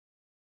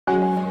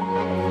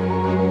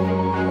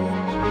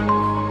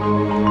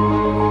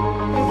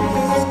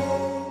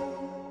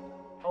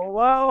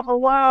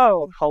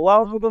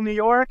Hello, Google New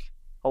York.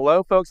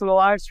 Hello, folks on the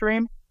live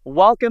stream.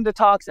 Welcome to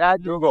Talks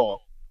at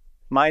Google.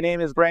 My name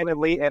is Brandon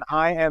Lee, and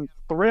I am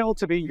thrilled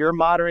to be your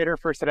moderator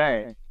for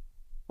today.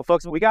 Well,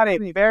 folks, we got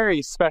a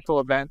very special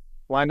event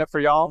lined up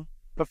for y'all.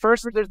 But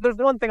first, there's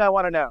one thing I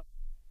want to know.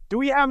 Do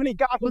we have any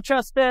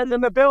GothamChess fans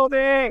in the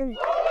building?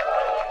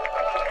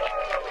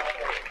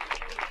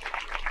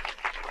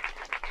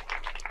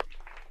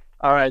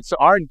 All right, so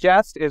our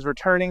guest is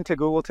returning to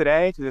Google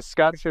today to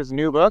discuss his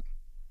new book,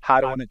 How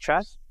to Win at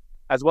Chess,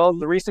 as well as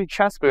the recent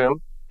chess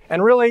boom,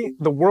 and really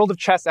the world of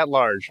chess at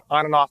large,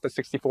 on and off the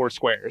 64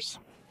 squares.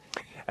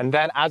 And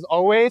then, as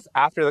always,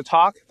 after the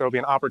talk, there will be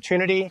an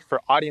opportunity for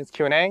audience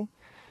Q&A,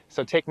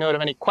 so take note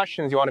of any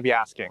questions you want to be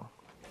asking.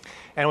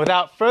 And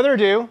without further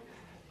ado,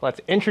 let's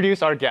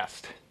introduce our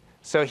guest.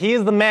 So he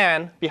is the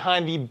man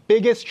behind the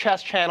biggest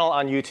chess channel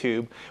on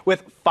YouTube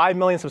with 5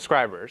 million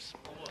subscribers.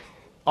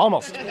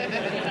 Almost.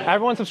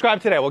 Everyone subscribe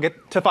today. We'll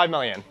get to 5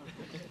 million.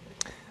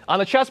 On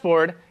the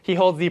chessboard, he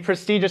holds the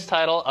prestigious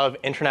title of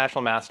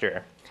International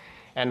Master.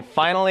 And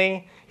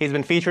finally, he's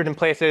been featured in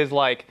places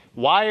like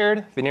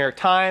Wired, the New York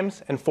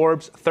Times, and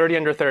Forbes 30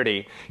 Under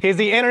 30. He's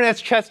the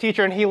internet's chess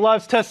teacher, and he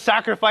loves to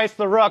sacrifice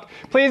the rook.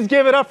 Please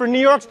give it up for New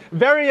York's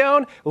very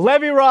own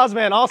Levy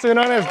Rozman, also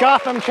known as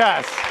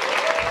GothamChess.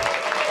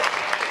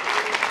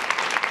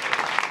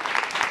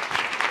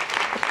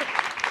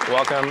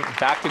 Welcome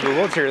back to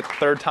Google. It's your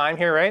third time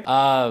here, right?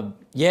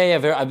 Yeah.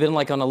 I've been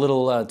on a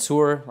little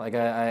tour.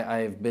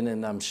 I've been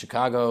in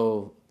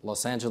Chicago,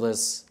 Los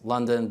Angeles,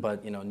 London,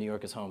 but New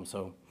York is home.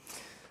 So,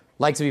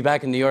 like to be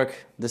back in New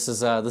York. This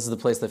is the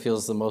place that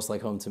feels the most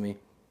like home to me.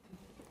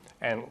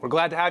 And we're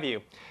glad to have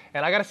you.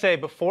 And I gotta say,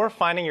 before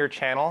finding your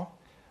channel,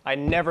 I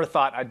never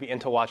thought I'd be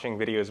into watching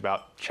videos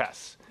about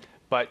chess.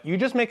 But you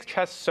just make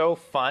chess so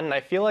fun, and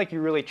I feel like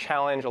you really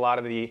challenge a lot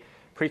of the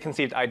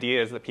preconceived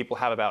ideas that people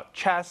have about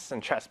chess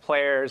and chess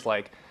players.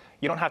 Like,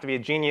 you don't have to be a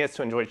genius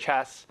to enjoy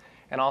chess.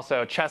 And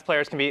also, chess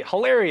players can be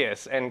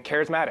hilarious and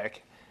charismatic.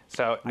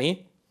 So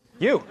Me?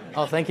 You.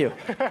 Oh, thank you.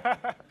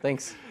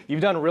 Thanks.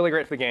 You've done really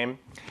great for the game.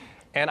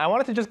 And I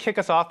wanted to just kick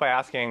us off by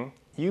asking,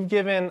 you've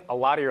given a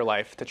lot of your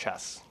life to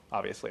chess,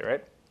 obviously,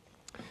 right?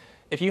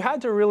 If you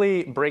had to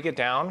really break it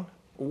down,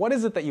 what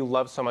is it that you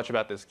love so much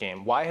about this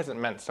game? Why has it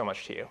meant so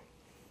much to you?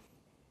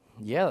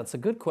 Yeah, that's a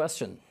good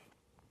question.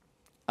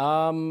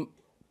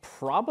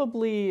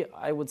 Probably,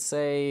 I would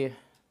say,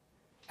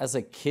 as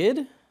a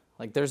kid,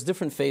 there's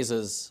different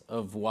phases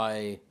of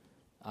why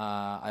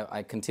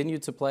I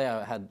continued to play.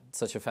 I had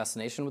such a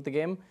fascination with the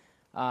game.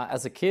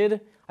 As a kid,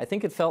 I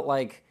think it felt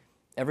like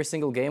every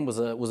single game was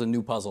a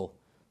new puzzle.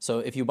 So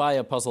if you buy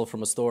a puzzle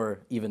from a store,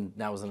 even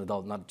now as an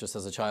adult, not just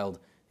as a child,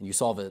 and you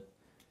solve it,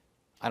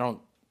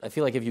 I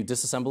feel like if you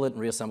disassemble it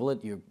and reassemble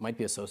it, you might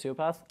be a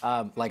sociopath.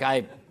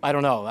 I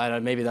don't know.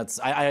 Maybe that's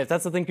if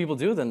that's the thing people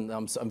do, then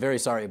I'm very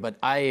sorry. But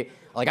I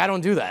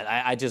don't do that.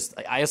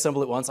 I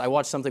assemble it once. I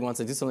watch something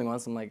once. I do something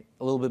once. I'm a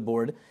little bit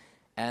bored,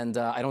 and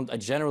I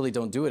generally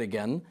don't do it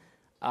again.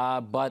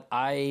 But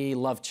I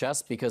love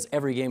chess because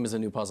every game is a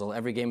new puzzle.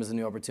 Every game is a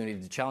new opportunity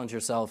to challenge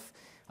yourself,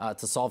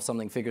 to solve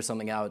something, figure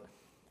something out.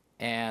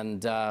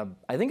 And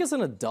I think as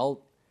an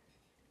adult,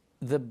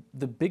 the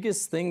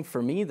biggest thing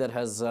for me that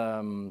has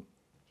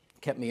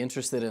kept me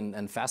interested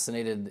and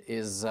fascinated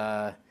is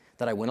that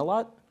I win a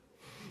lot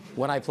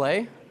when I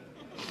play.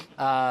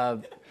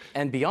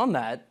 And beyond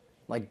that,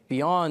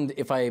 beyond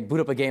if I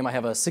boot up a game, I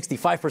have a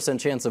 65%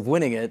 chance of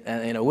winning it,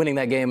 and winning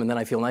that game, and then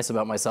I feel nice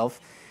about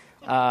myself.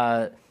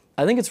 I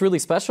think it's really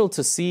special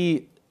to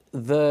see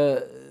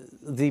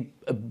the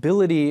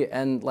ability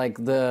and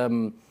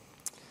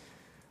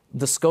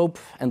the scope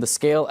and the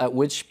scale at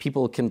which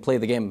people can play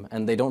the game,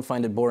 and they don't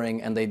find it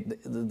boring, and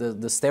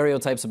the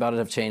stereotypes about it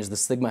have changed, the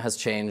stigma has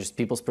changed,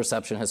 people's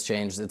perception has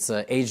changed. It's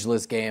an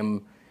ageless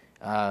game.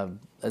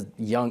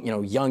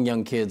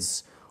 Young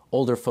kids,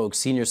 older folks,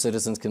 senior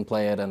citizens can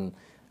play it, and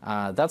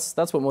that's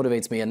what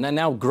motivates me. And then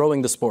now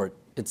growing the sport,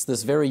 it's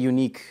this very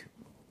unique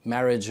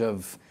marriage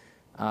of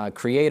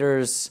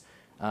creators,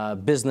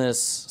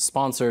 business,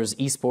 sponsors,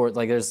 esport,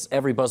 there's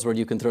every buzzword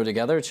you can throw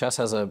together. Chess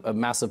has a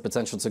massive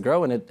potential to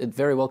grow, and it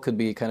very well could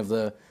be kind of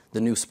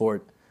the new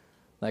sport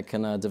that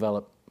can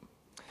develop.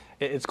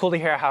 It's cool to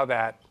hear how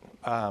that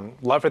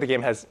love for the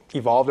game has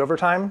evolved over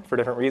time for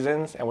different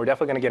reasons, and we're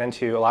definitely going to get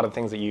into a lot of the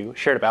things that you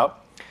shared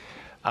about.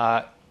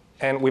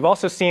 And we've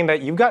also seen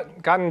that you've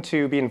gotten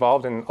to be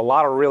involved in a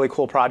lot of really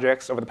cool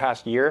projects over the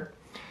past year.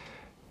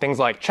 Things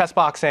like chess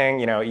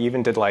boxing, you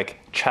even did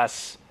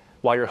chess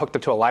while you're hooked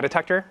up to a lie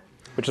detector,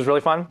 which was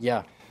really fun.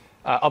 Yeah.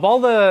 Of all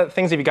the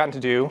things that you've gotten to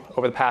do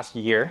over the past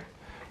year,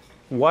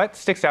 what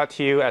sticks out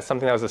to you as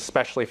something that was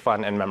especially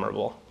fun and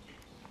memorable?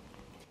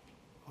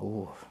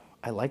 Oh,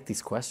 I like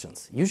these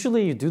questions.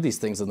 Usually you do these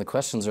things and the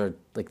questions are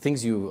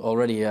things you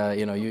already,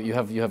 you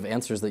have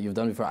answers that you've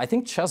done before. I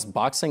think chess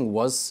boxing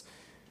was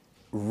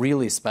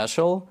really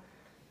special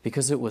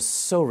because it was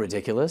so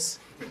ridiculous.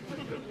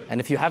 And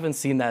if you haven't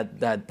seen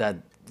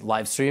that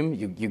live stream,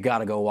 you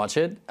gotta go watch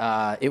it.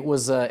 It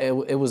was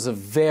a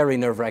very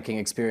nerve-wracking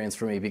experience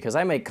for me because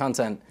I make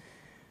content,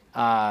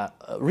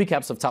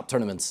 recaps of top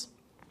tournaments,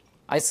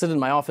 I sit in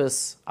my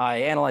office, I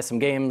analyze some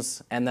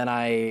games, and then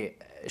I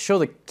show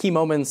the key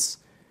moments.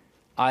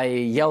 I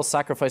yell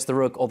 "sacrifice the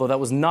rook," although that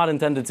was not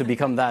intended to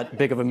become that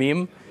big of a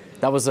meme.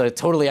 That was a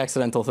totally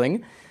accidental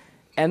thing.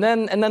 And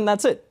then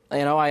that's it.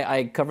 You know,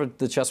 I covered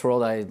the chess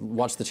world, I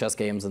watched the chess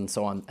games and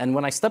so on. And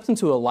when I stepped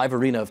into a live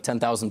arena of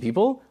 10,000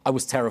 people, I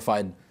was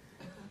terrified.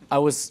 I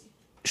was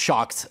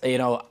shocked. You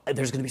know,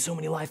 there's going to be so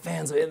many live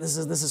fans.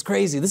 This is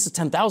crazy. This is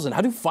 10,000.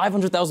 How do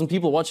 500,000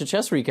 people watch a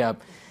chess recap?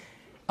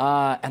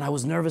 And I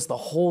was nervous the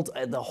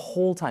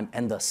whole time.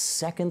 And the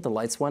second the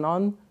lights went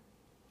on,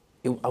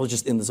 I was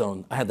just in the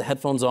zone. I had the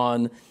headphones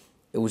on.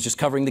 It was just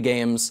covering the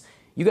games.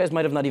 You guys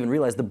might have not even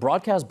realized the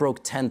broadcast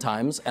broke 10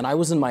 times, and I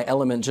was in my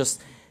element.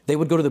 Just they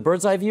would go to the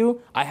bird's eye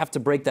view. I have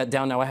to break that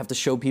down now. I have to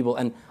show people.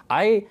 And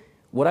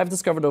what I've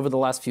discovered over the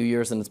last few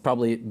years, and it's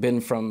probably been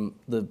from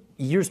the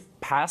years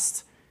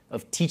past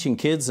of teaching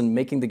kids and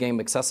making the game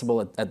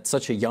accessible at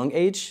such a young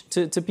age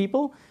to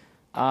people,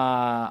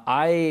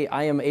 I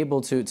am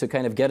able to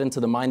kind of get into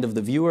the mind of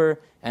the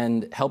viewer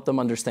and help them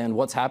understand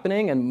what's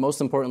happening, and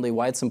most importantly,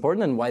 why it's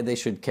important and why they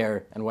should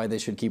care and why they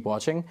should keep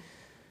watching.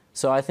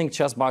 So I think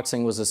chess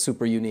boxing was a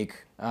super unique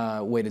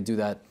way to do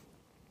that.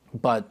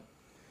 But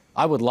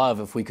I would love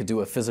if we could do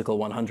a physical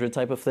 100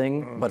 type of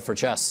thing, but for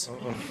chess.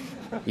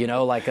 You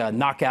know, like a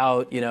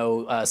knockout, you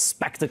know, a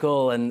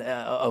spectacle and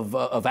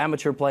of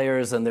amateur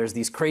players, and there's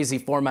these crazy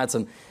formats,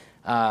 and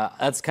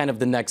that's kind of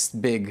the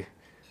next big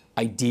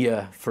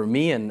idea for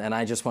me, and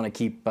I just want to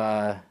keep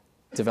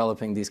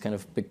developing these kind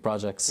of big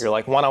projects. You're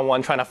like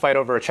one-on-one trying to fight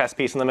over a chess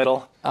piece in the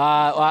middle?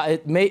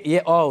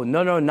 Oh,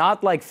 no,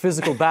 not like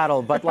physical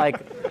battle, but like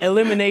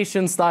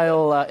elimination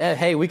style.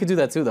 Hey, we could do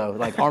that too, though.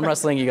 Like arm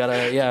wrestling, you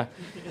gotta,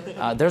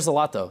 yeah. There's a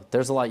lot, though.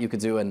 There's a lot you could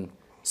do, and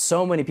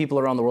so many people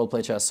around the world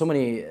play chess. So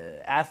many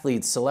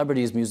athletes,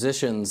 celebrities,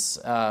 musicians,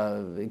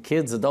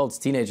 kids, adults,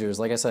 teenagers.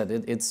 Like I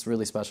said, it's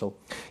really special.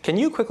 Can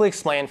you quickly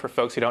explain for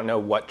folks who don't know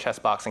what chess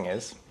boxing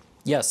is?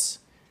 Yes.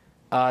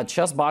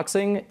 Chess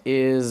boxing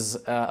is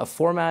a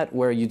format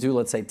where you do,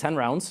 let's say, 10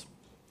 rounds.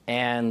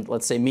 And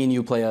let's say me and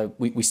you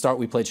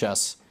we play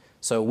chess.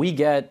 So we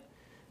get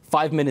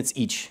 5 minutes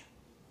each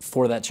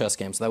for that chess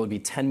game. So that would be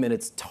 10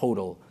 minutes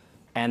total.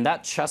 And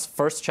that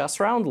first chess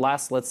round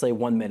lasts, let's say,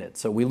 1 minute.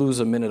 So we lose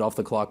a minute off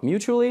the clock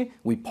mutually.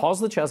 We pause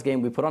the chess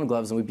game, we put on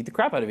gloves, and we beat the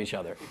crap out of each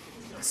other.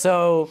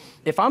 So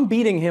if I'm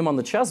beating him on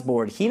the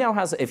chessboard, he now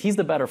has, if he's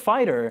the better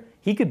fighter,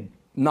 he could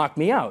knock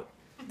me out.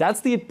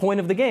 That's the point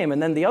of the game.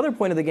 And then the other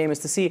point of the game is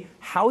to see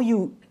how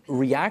you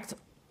react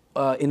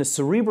in a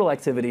cerebral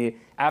activity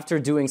after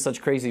doing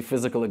such crazy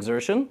physical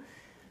exertion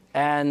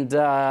and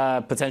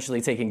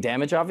potentially taking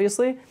damage,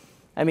 obviously.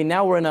 I mean,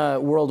 now we're in a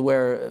world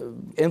where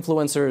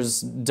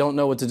influencers don't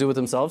know what to do with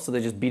themselves, so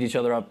they just beat each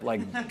other up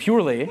like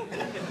purely,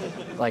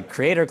 like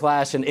Creator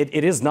Clash, and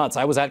it is nuts.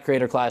 I was at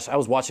Creator Clash. I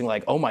was watching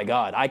like, oh my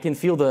God, I can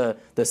feel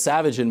the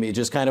savage in me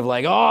just kind of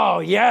like, oh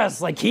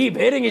yes, like keep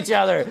hitting each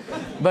other.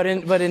 But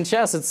in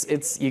chess,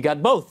 it's you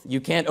got both.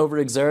 You can't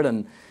overexert,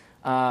 and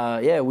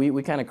yeah,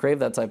 we kind of crave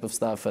that type of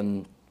stuff,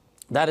 and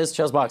that is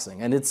chess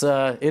boxing, and it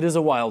is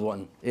a wild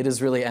one. It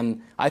is really,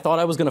 and I thought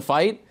I was gonna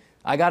fight.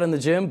 I got in the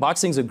gym.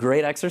 Boxing's a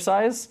great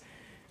exercise.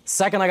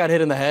 Second I got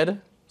hit in the head, I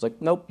was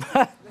like, nope,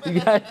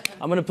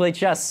 I'm gonna play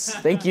chess.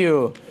 Thank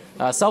you.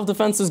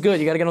 Self-defense is good.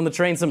 You gotta get on the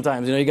train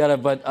sometimes. You know, you gotta.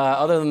 But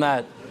other than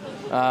that,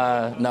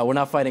 no, we're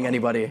not fighting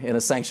anybody in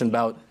a sanctioned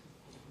bout.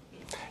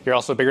 You're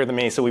also bigger than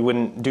me, so we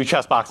wouldn't do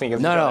chess boxing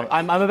against each other. No,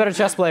 I'm a better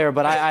chess player,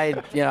 but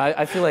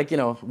I feel like, you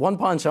know, one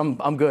punch,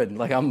 I'm good.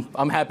 Like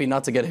I'm happy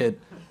not to get hit.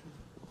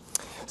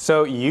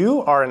 So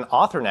you are an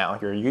author now.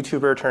 You're a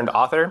YouTuber turned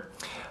author.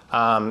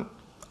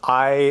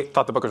 I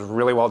thought the book was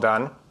really well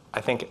done.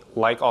 I think,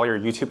 like all your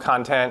YouTube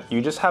content, you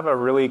just have a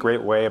really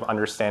great way of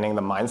understanding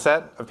the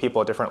mindset of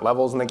people at different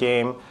levels in the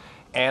game.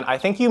 And I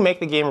think you make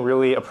the game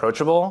really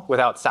approachable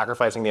without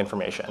sacrificing the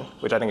information,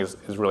 which I think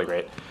is really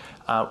great.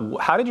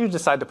 How did you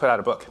decide to put out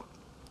a book?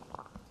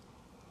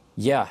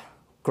 Yeah,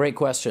 great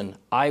question.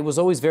 I was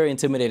always very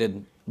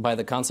intimidated by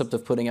the concept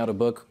of putting out a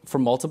book for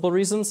multiple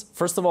reasons.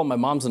 First of all, my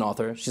mom's an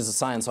author. She's a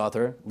science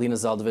author, Lena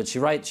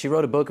Zeldovich. She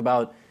wrote a book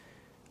about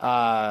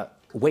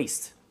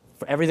waste.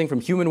 For everything from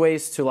human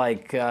waste to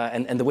like,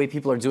 and the way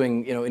people are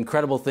doing, you know,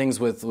 incredible things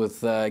with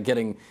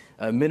getting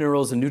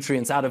minerals and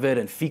nutrients out of it,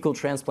 and fecal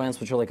transplants,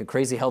 which are like a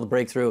crazy health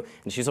breakthrough.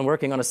 And she's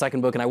working on a second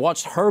book, and I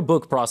watched her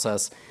book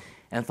process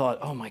and thought,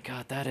 oh my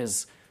God, that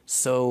is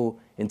so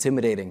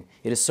intimidating.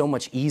 It is so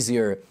much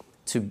easier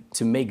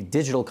to make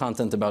digital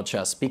content about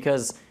chess,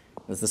 because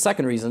that's the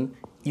second reason.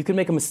 You can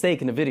make a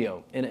mistake in a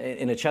video,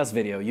 in a chess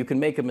video. You can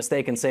make a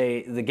mistake and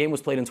say the game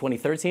was played in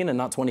 2013 and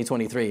not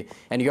 2023,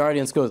 and your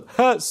audience goes,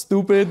 "Ha,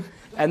 stupid,"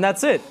 and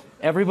that's it.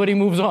 Everybody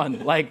moves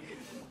on.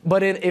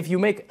 But if you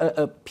make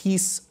a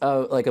piece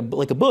like a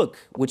book,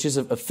 which is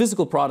a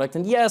physical product,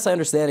 and yes, I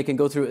understand it can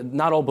go through.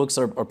 Not all books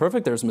are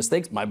perfect. There's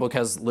mistakes. My book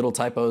has little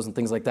typos and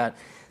things like that.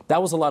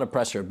 That was a lot of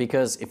pressure,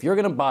 because if you're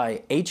going to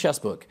buy a chess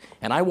book,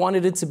 and I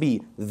wanted it to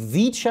be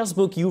the chess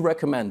book you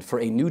recommend for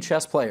a new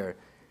chess player,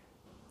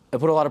 I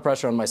put a lot of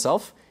pressure on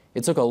myself.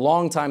 It took a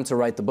long time to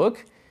write the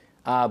book,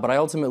 but I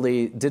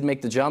ultimately did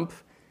make the jump.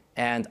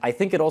 And I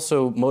think it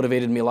also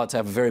motivated me a lot to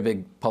have a very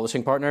big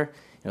publishing partner.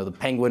 The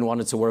Penguin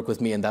wanted to work with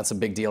me, and that's a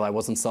big deal. I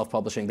wasn't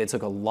self-publishing. They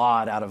took a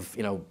lot out of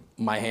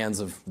my hands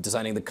of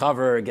designing the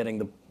cover, getting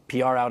the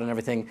PR out and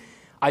everything.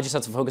 I just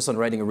had to focus on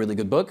writing a really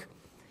good book.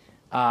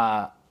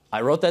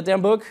 I wrote that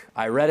damn book.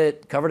 I read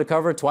it cover to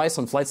cover twice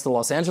on flights to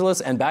Los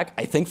Angeles and back,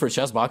 I think for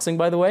chess boxing,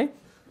 by the way.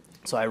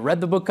 So I read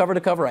the book cover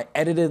to cover. I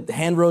edited,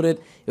 hand wrote it.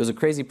 It was a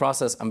crazy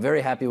process. I'm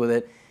very happy with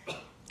it.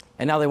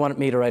 And now they want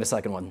me to write a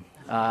second one.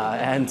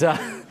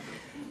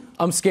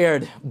 I'm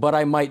scared, but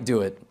I might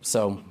do it.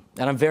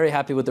 And I'm very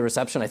happy with the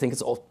reception. I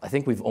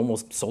think we've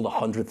almost sold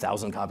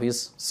 100,000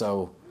 copies.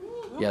 So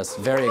yes,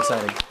 very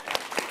exciting.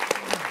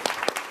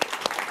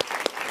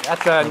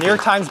 That's a New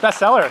York Times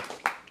bestseller.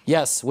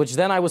 Yes, which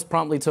then I was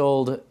promptly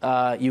told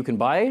you can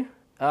buy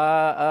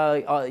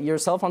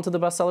yourself onto the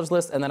bestsellers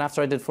list. And then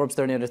after I did Forbes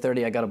 30 Under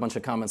 30, I got a bunch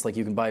of comments like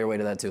you can buy your way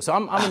to that too. So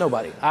I'm a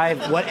nobody.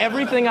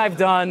 Everything I've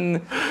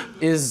done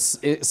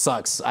it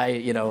sucks.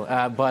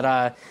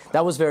 But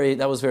that was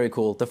very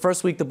cool. The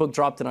first week the book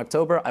dropped in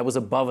October, I was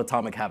above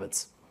Atomic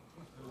Habits.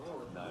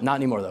 Not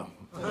anymore though.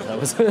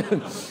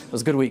 It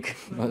was a good week.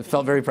 I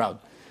felt very proud.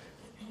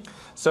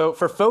 So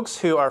for folks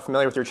who are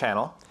familiar with your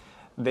channel,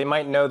 they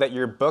might know that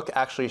your book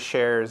actually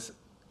shares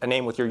a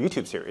name with your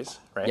YouTube series,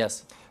 right?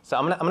 Yes. So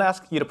I'm gonna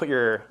ask you to put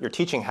your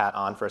teaching hat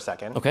on for a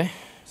second. Okay.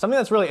 Something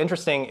that's really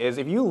interesting is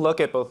if you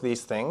look at both of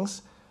these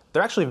things,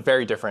 they're actually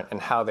very different in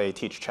how they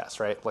teach chess,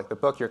 right? Like the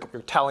book, you're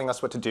telling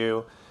us what to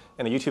do.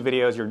 In the YouTube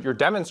videos, you're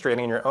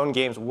demonstrating in your own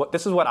games,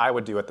 this is what I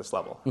would do at this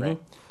level, right?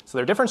 So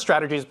they're different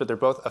strategies, but they're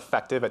both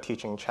effective at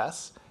teaching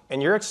chess. In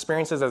your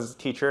experiences as a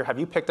teacher, have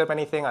you picked up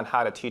anything on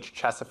how to teach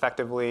chess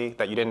effectively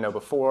that you didn't know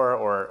before,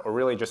 or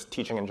really just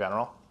teaching in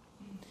general?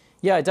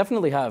 Yeah, I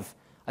definitely have.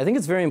 I think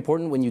it's very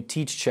important when you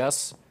teach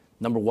chess,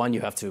 number one,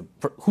 you have to,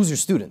 who's your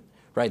student,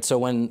 right? So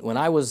when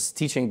I was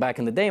teaching back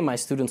in the day, my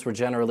students were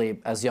generally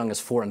as young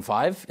as 4 and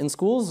 5 in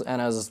schools, and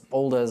as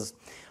old as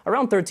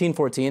around 13,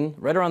 14,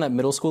 right around that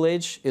middle school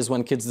age is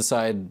when kids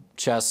decide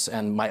chess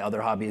and my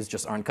other hobbies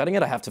just aren't cutting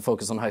it. I have to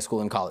focus on high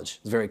school and college.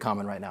 It's very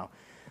common right now.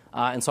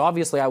 And so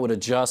obviously I would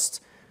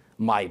adjust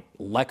my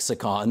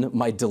lexicon,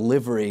 my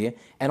delivery,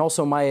 and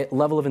also my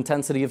level of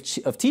intensity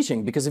of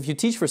teaching. Because if you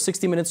teach for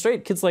 60 minutes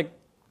straight, kids like,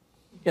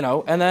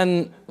 and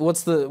then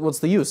what's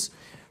the use,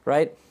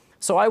 right?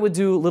 So I would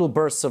do little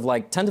bursts of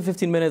like 10 to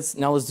 15 minutes.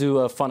 Now let's do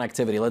a fun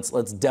activity.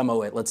 Let's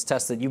demo it. Let's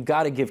test it. You've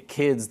got to give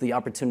kids the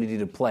opportunity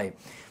to play.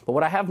 But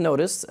what I have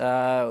noticed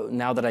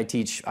now that I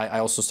teach, I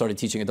also started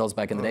teaching adults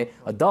back in the day.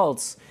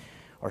 Adults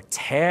are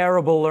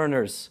terrible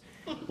learners.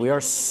 We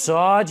are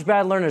such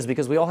bad learners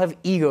because we all have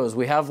egos.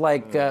 We have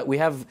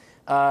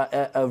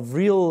a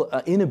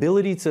real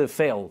inability to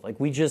fail. Like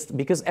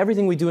because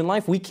everything we do in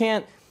life, we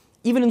can't.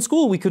 Even in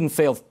school, we couldn't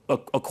fail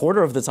a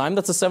quarter of the time.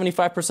 That's a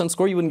 75%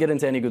 score. You wouldn't get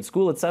into any good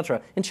school, etc.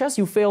 In chess,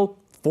 you fail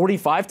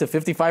 45 to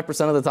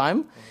 55% of the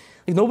time.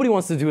 Like, nobody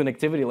wants to do an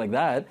activity like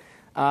that.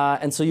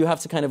 And so you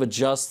have to kind of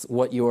adjust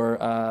what your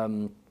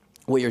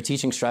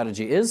teaching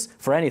strategy is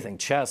for anything,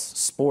 chess,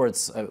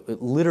 sports,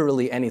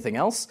 literally anything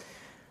else.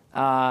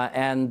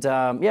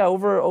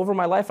 Over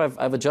my life,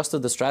 I've adjusted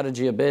the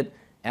strategy a bit.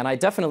 And I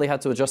definitely had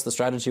to adjust the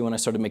strategy when I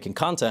started making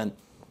content.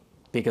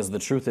 Because the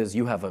truth is,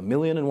 you have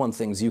 1,000,001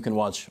 things you can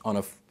watch on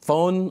a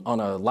phone,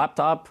 on a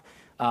laptop,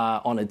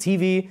 on a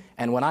TV.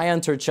 And when I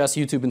entered Chess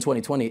YouTube in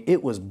 2020,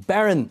 it was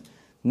barren.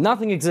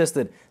 Nothing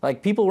existed.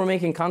 Like, people were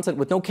making content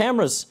with no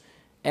cameras.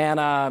 And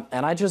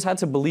I just had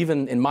to believe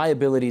in my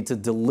ability to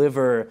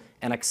deliver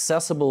an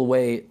accessible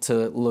way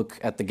to look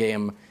at the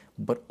game,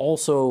 but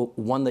also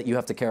one that you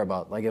have to care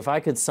about. Like, if I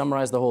could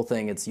summarize the whole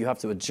thing, it's you have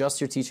to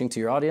adjust your teaching to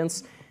your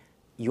audience.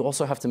 You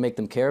also have to make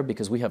them care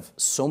because we have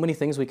so many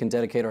things we can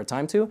dedicate our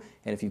time to.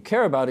 And if you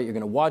care about it, you're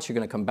going to watch, you're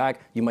going to come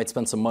back. You might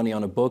spend some money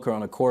on a book or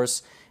on a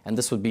course. And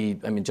this would be,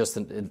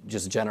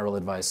 just general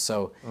advice.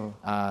 So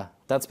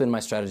that's been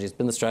my strategy. It's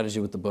been the strategy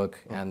with the book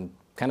and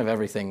kind of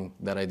everything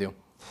that I do.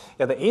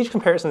 Yeah, the age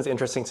comparison is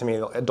interesting to me,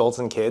 adults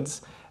and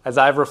kids. As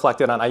I've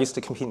reflected on, I used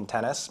to compete in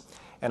tennis.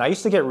 And I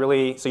used to get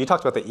so you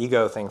talked about the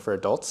ego thing for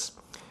adults.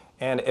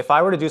 And if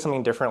I were to do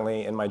something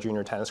differently in my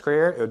junior tennis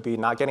career, it would be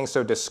not getting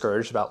so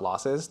discouraged about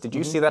losses. Did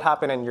you see that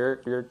happen in your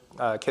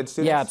kids'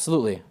 students? Yeah,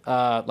 absolutely.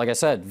 Like I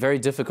said, very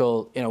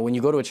difficult. When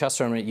you go to a chess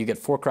tournament, you get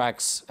 4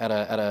 cracks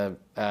at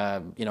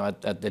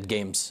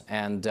games,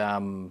 and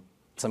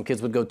some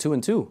kids would go 2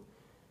 and 2,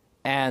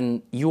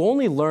 and you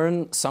only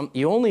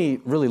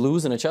really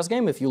lose in a chess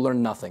game if you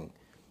learn nothing.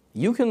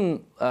 You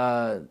can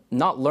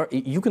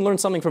You can learn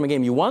something from a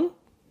game you won.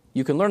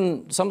 You can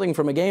learn something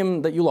from a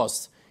game that you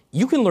lost.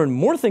 You can learn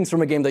more things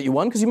from a game that you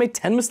won because you made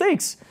 10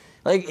 mistakes.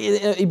 But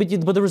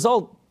the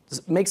result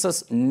makes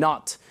us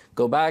not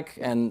go back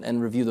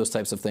and review those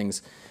types of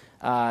things.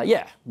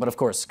 But of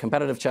course,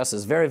 competitive chess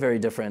is very, very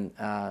different.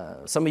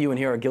 Some of you in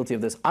here are guilty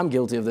of this. I'm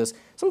guilty of this.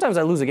 Sometimes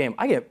I lose a game.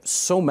 I get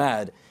so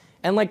mad.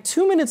 And like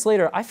 2 minutes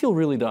later, I feel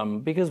really dumb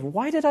because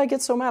why did I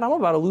get so mad? I'm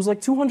about to lose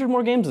like 200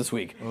 more games this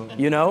week,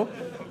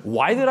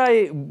 Why did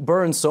I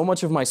burn so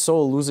much of my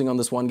soul losing on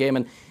this one game?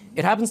 And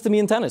It happens to me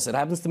in tennis. It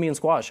happens to me in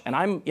squash. And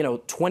I'm,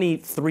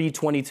 23,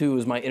 22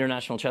 is my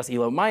international chess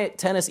ELO. My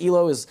tennis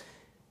ELO is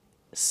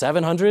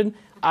 700.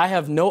 I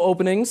have no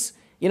openings.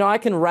 I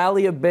can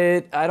rally a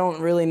bit. I don't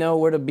really know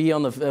where to be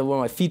on where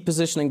my feet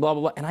positioning, blah,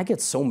 blah, blah. And I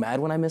get so mad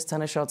when I miss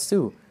tennis shots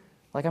too.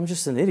 Like, I'm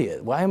just an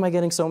idiot. Why am I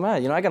getting so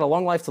mad? I got a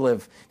long life to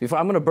live. Before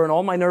I'm going to burn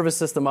all my nervous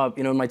system up,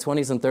 in my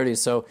 20s and 30s.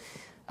 So,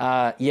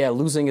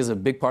 losing is a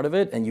big part of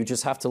it. And you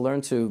just have to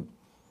learn to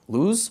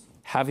lose,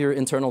 have your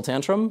internal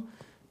tantrum,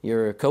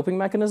 your coping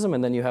mechanism,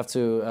 and then you have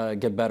to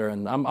get better.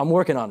 And I'm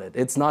working on it.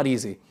 It's not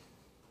easy.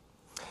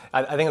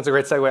 I think it's a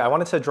great segue. I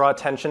wanted to draw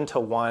attention to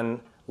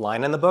one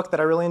line in the book that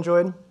I really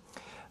enjoyed.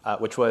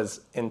 Which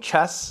was, in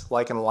chess,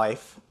 like in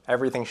life,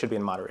 everything should be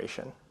in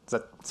moderation. Does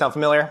that sound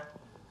familiar?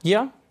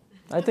 Yeah.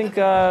 I think,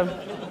 are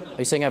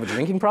you saying I have a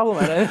drinking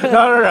problem? No. Do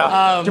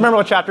you remember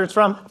what chapter it's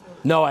from?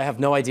 No, I have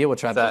no idea what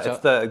chapter it's from.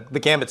 It's the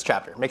Gambits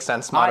chapter. Makes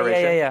sense,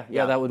 moderation.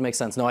 Yeah, that would make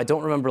sense. No, I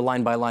don't remember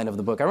line by line of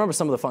the book. I remember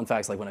some of the fun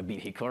facts, like when I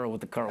beat Hikaru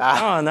with the Kuro.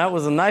 And that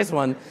was a nice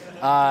one.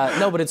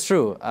 No, but it's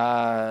true.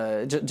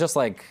 Just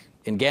like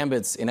in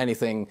Gambits, in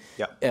anything,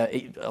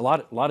 a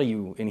lot of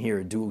you in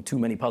here do too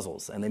many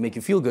puzzles, and they make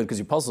you feel good because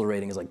your puzzle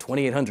rating is like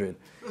 2,800.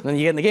 And then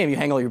you get in the game, you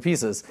hang all your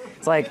pieces.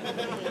 It's like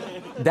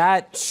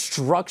that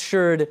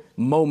structured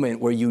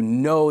moment where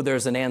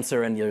there's an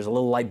answer and there's a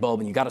little light bulb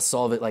and you got to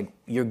solve it. Like,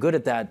 you're good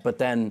at that, but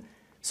then,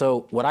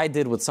 so what I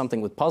did with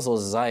something with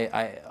puzzles is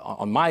I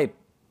on my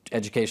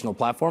educational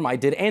platform, I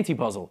did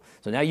anti-puzzle.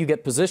 So now you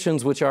get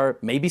positions which are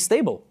maybe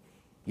stable.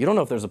 You don't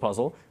know if there's a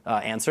puzzle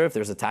answer, if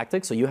there's a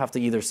tactic, so you have to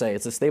either say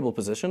it's a stable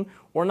position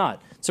or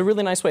not. It's a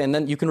really nice way, and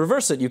then you can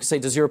reverse it. You can say,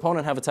 does your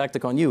opponent have a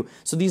tactic on you?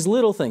 So these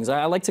little things,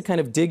 I like to kind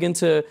of dig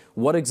into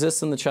what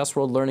exists in the chess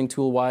world learning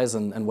tool-wise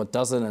and what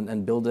doesn't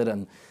and build it,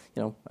 and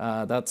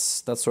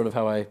that's sort of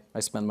how I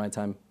spend my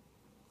time.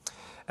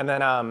 And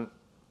then kind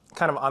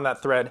of on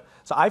that thread,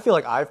 so I feel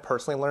like I've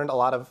personally learned a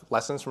lot of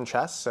lessons from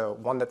chess, so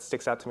one that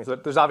sticks out to me, so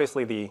there's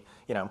obviously the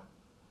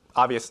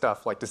obvious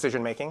stuff like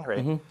decision-making,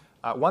 right?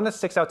 Mm-hmm. One that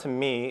sticks out to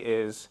me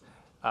is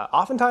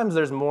oftentimes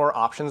there's more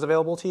options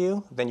available to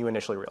you than you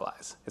initially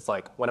realize. It's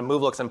like when a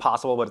move looks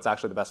impossible, but it's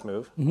actually the best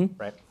move,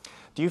 right?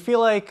 Do you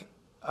feel like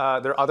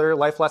there are other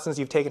life lessons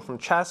you've taken from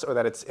chess, or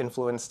that it's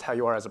influenced how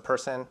you are as a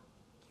person?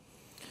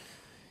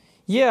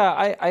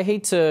 Yeah, I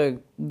hate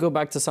to go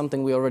back to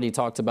something we already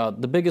talked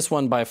about. The biggest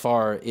one by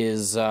far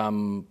is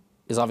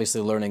obviously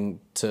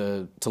learning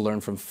to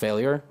learn from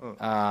failure,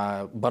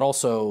 but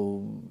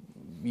also,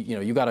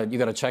 you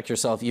gotta check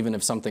yourself even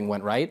if something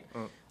went right.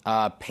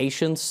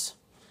 Patience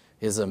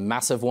is a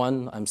massive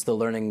one. I'm still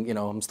learning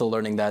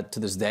that to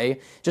this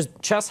day. Just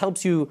chess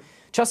helps you.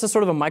 Chess is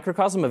sort of a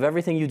microcosm of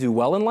everything you do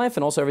well in life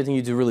and also everything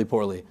you do really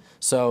poorly.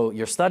 So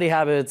your study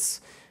habits,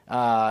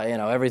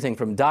 everything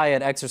from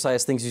diet,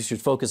 exercise, things you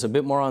should focus a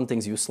bit more on,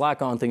 things you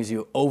slack on, things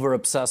you over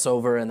obsess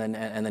over, and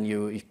then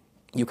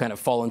you kind of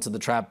fall into the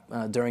trap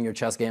during your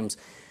chess games.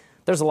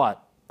 There's a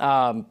lot.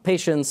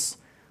 Patience.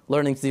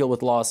 Learning to deal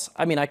with loss.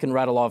 I mean, I can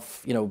rattle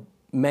off,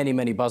 many,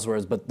 many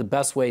buzzwords, but the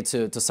best way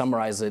to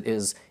summarize it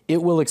is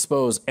it will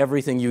expose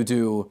everything you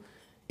do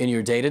in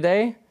your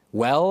day-to-day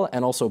well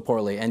and also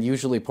poorly, and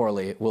usually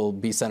poorly will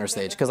be center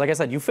stage. Because like I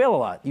said, you fail a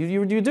lot.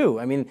 You do.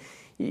 I mean,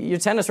 your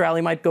tennis rally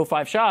might go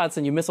 5 shots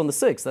and you miss on the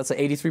 6th. That's an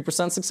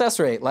 83% success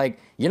rate. Like,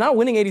 you're not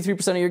winning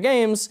 83% of your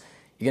games,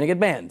 you're going to get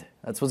banned.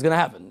 That's what's going to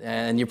happen.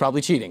 And you're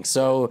probably cheating.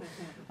 So,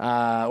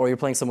 or you're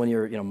playing someone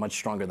you're much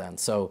stronger than.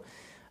 So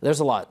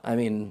there's a lot. I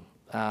mean,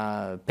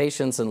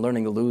 patience and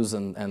learning to lose,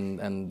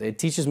 and it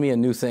teaches me a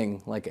new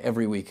thing like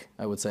every week,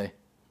 I would say.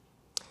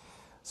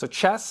 So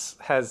chess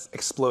has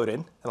exploded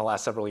in the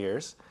last several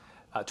years.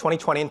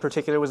 2020 in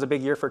particular was a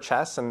big year for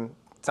chess, and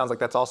it sounds like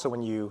that's also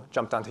when you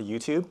jumped onto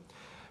YouTube.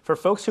 For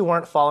folks who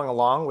weren't following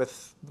along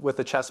with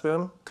the chess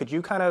boom, could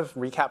you kind of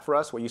recap for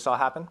us what you saw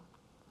happen?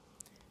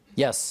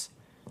 Yes.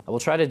 I will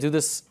try to do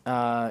this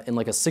in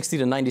like a 60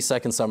 to 90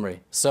 second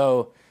summary.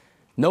 So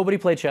nobody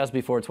played chess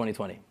before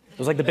 2020. It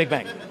was like the Big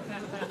Bang.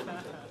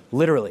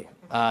 Literally.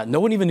 No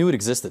one even knew it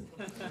existed.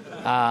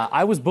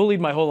 I was bullied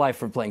my whole life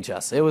for playing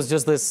chess. It was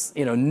just this,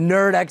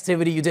 nerd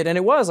activity you did. And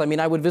it was. I mean,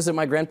 I would visit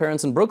my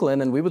grandparents in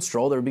Brooklyn, and we would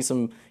stroll. There would be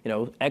some,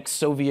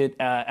 ex-Soviet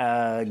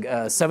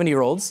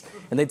 70-year-olds,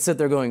 and they'd sit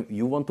there going,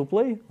 "You want to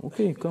play?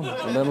 Okay, come."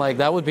 And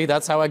then,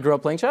 that's how I grew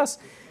up playing chess.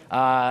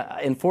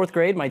 In 4th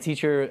grade, my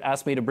teacher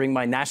asked me to bring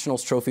my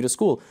nationals trophy to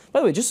school. By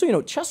the way, just so you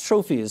know, chess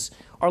trophies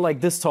are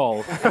like this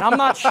tall, and I'm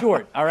not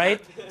short, all right?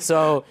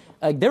 So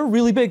they're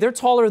really big. They're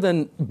taller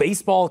than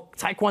baseball,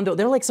 taekwondo.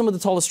 They're like some of the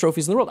tallest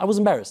trophies in the world. I was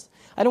embarrassed.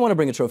 I didn't want to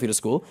bring a trophy to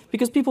school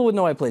because people would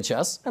know I played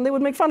chess, and they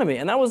would make fun of me.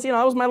 And that was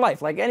my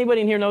life. Like,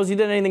 anybody in here knows you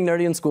did anything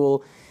nerdy in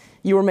school,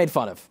 you were made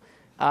fun of.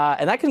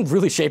 And that can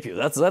really shape you.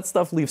 That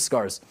stuff leaves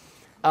scars.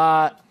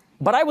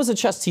 But I was a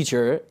chess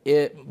teacher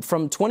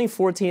from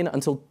 2014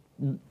 until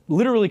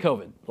literally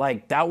COVID.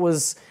 Like, I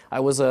was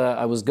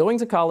going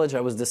to college.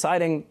 I was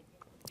deciding,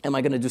 am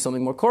I going to do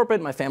something more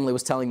corporate? My family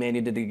was telling me I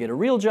needed to get a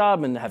real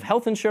job and have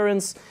health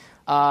insurance.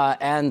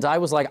 And I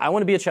was like, I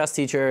want to be a chess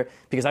teacher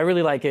because I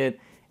really like it.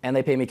 and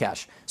they pay me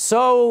cash.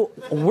 So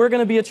we're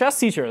going to be a chess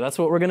teacher. That's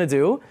what we're going to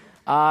do.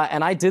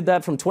 And I did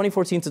that from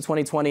 2014 to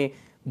 2020.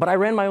 But I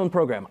ran my own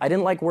program. I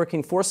didn't like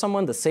working for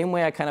someone the same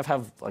way I kind of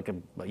have, like,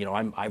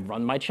 I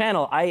run my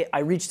channel. I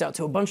reached out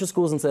to a bunch of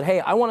schools and said, hey,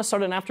 I want to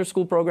start an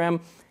after-school program,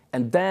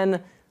 and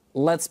then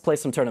let's play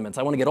some tournaments.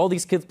 I want to get all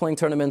these kids playing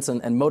tournaments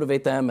and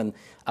motivate them. And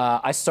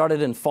I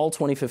started in fall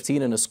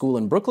 2015 in a school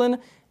in Brooklyn.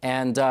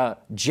 And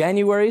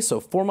January, so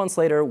 4 months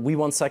later, we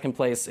won second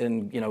place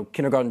in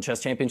Kindergarten Chess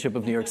Championship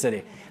of New York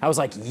City. I was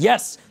like,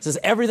 yes, this is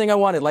everything I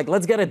wanted. Like,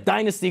 let's get a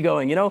dynasty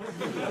going,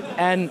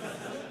 And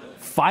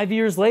 5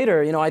 years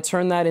later, I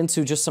turned that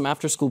into just some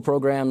after-school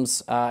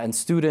programs and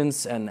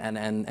students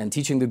and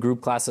teaching the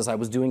group classes. I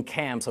was doing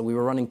camps, and we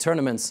were running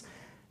tournaments,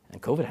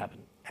 and COVID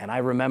happened. And I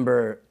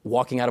remember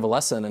walking out of a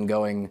lesson and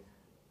going,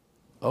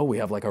 oh, we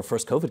have like our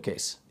first COVID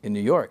case in New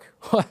York.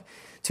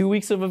 2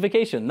 weeks of a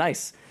vacation,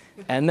 nice.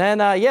 And then,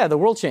 the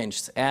world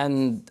changed.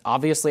 And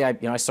obviously,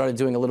 I started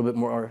doing a little bit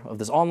more of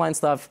this online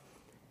stuff.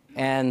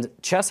 And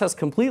chess has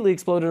completely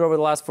exploded over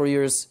the last 4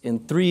 years in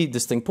 3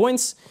 distinct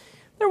points.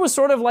 There was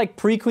sort of like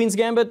pre-Queen's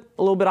Gambit,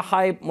 a little bit of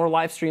hype, more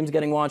live streams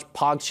getting watched.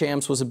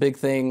 PogChamps was a big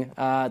thing.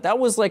 That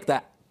was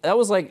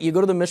like you go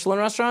to the Michelin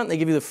restaurant, they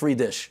give you the free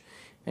dish.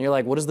 And you're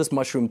like, what is this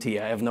mushroom tea?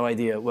 I have no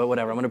idea. Well,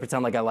 whatever, I'm going to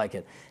pretend like I like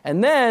it.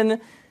 And then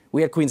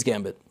we had Queen's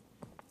Gambit.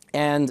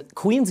 And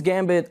Queen's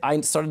Gambit, I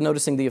started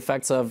noticing the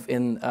effects of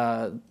in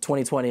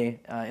 2020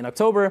 in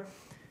October,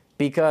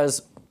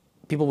 because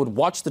people would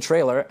watch the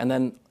trailer and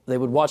then they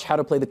would watch How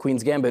to Play the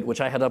Queen's Gambit, which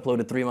I had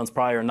uploaded 3 months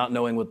prior, not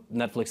knowing what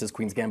Netflix's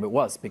Queen's Gambit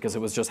was, because it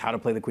was just How to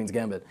Play the Queen's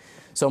Gambit.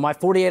 So my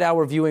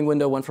 48-hour viewing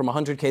window went from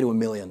 100K to 1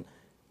 million.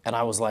 And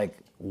I was like,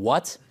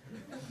 what?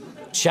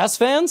 Chess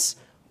fans?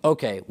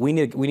 Okay, we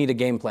need a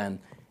game plan.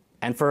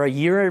 And for a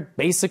year,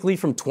 basically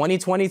from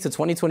 2020 to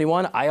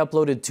 2021, I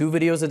uploaded 2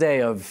 videos a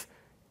day of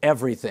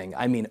everything.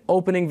 I mean,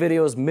 opening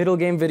videos, middle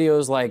game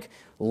videos, like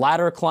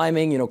ladder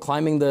climbing,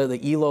 climbing the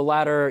ELO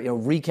ladder,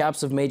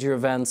 recaps of major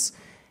events.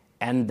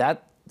 And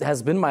that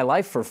has been my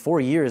life for 4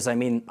 years. I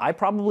mean, I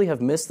probably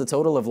have missed a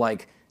total of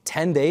like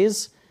 10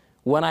 days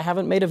when I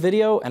haven't made a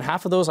video, and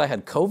half of those I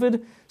had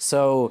COVID.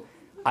 So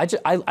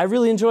I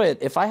really enjoy it.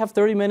 If I have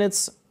 30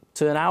 minutes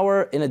to an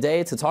hour in a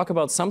day to talk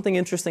about something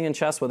interesting in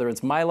chess, whether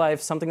it's my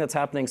life, something that's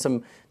happening,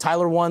 some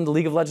Tyler won, the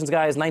League of Legends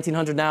guy is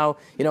 1900 now,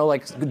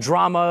 like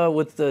drama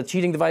with the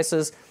cheating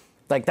devices,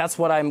 like that's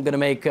what I'm gonna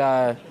make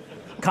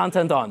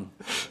content on.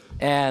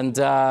 And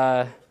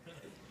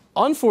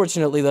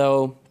unfortunately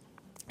though,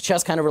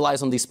 chess kind of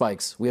relies on these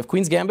spikes. We have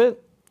Queen's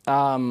Gambit,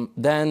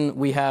 then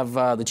we have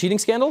the cheating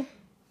scandal,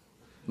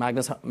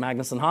 Magnus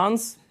and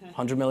Hans,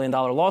 $100 million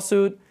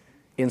lawsuit,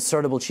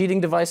 insertable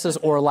cheating devices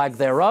or lack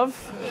thereof.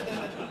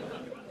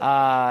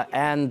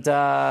 And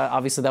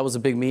obviously that was a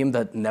big meme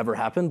that never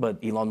happened, but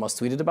Elon Musk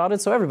tweeted about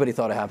it, so everybody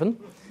thought it happened.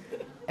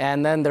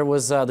 And then there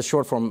was the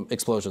short form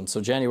explosion.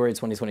 So January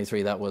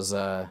 2023, that was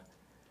a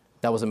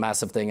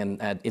massive thing,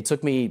 and it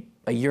took me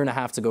a year and a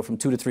half to go from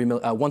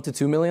 1 to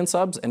 2 million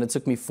subs, and it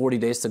took me 40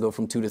 days to go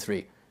from 2 to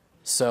 3.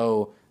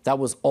 So that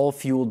was all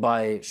fueled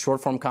by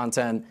short form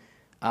content.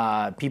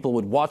 People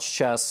would watch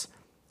chess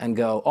and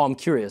go, oh, I'm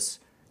curious.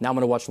 Now I'm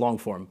going to watch long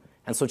form.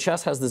 And so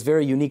chess has this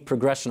very unique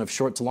progression of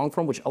short to long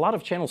form, which a lot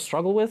of channels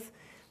struggle with.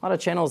 A lot of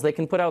channels, they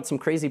can put out some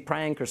crazy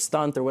prank or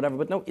stunt or whatever,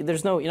 but no, you're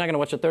not going to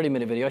watch a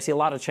 30-minute video. I see a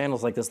lot of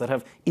channels like this that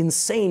have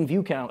insane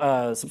view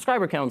count,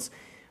 subscriber counts,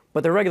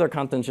 but their regular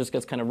content just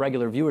gets kind of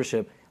regular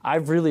viewership.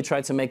 I've really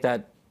tried to make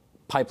that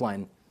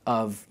pipeline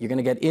of you're going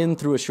to get in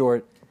through a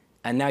short,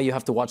 and now you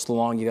have to watch the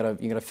long. You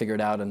gotta figure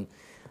it out.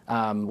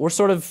 And we're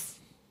sort of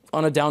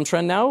on a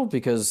downtrend now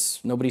because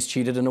nobody's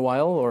cheated in a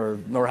while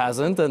or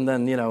hasn't, and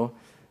then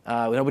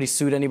nobody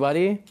sued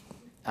anybody.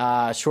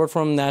 Short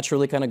form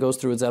naturally kind of goes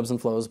through its ebbs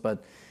and flows,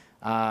 but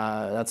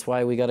that's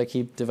why we got to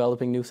keep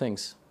developing new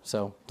things.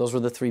 So those were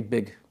the 3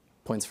 big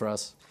points for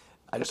us.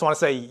 I just want to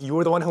say you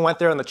were the one who went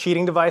there on the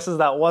cheating devices.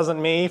 That wasn't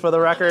me, for the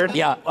record.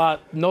 Yeah,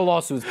 no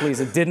lawsuits, please.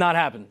 It did not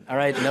happen. All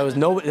right, there was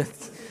no.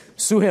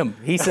 Sue him.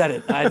 He said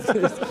it.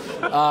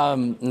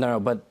 No,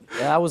 but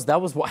that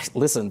was why.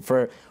 Listen,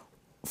 for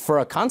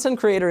a content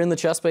creator in the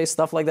chess space,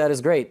 stuff like that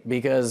is great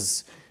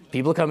because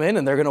people come in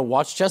and they're going to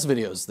watch chess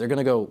videos. They're going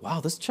to go, wow,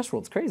 this chess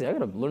world's crazy. I got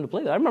to learn to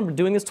play that. I remember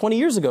doing this 20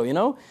 years ago,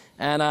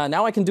 and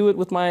now I can do it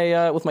with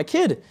my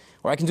kid,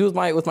 or I can do it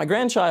with my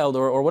grandchild,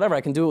 or whatever.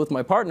 I can do it with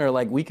my partner.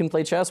 Like we can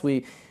play chess.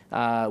 We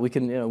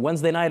can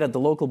Wednesday night at the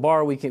local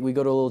bar. We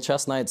go to a little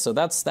chess night. So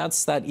that's that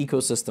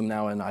ecosystem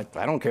now. And I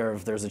don't care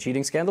if there's a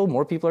cheating scandal.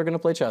 More people are going to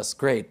play chess.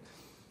 Great.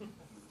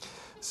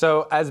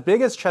 So as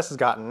big as chess has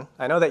gotten,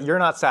 I know that you're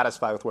not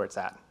satisfied with where it's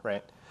at,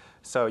 right?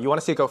 So you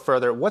want to see it go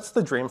further. What's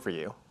the dream for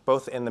you,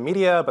 both in the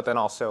media, but then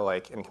also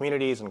like in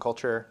communities and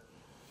culture?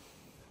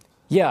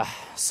 Yeah.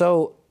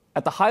 So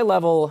at the high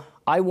level,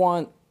 I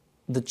want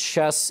the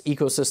chess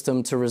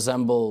ecosystem to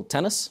resemble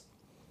tennis.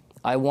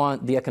 I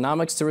want the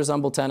economics to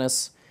resemble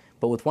tennis,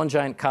 but with one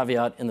giant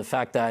caveat in the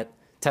fact that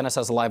tennis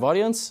has a live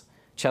audience,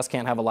 chess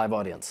can't have a live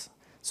audience.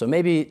 So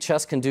maybe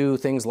chess can do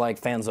things like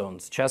fan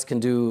zones. Chess can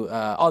do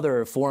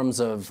other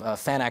forms of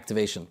fan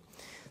activation.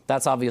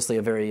 That's obviously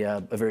a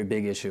very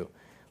big issue.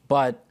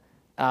 But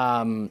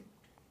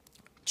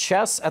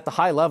chess at the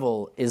high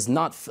level is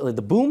not,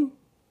 the boom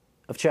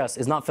of chess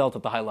is not felt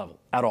at the high level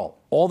at all.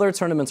 All their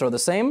tournaments are the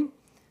same.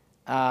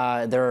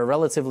 They're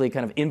relatively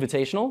kind of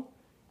invitational.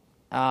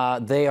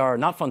 They are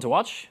not fun to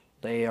watch.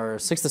 They are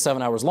 6 to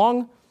 7 hours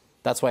long.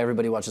 That's why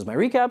everybody watches my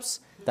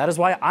recaps. That is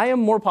why I am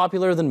more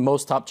popular than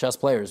most top chess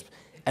players.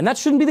 And that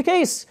shouldn't be the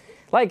case.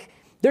 Like,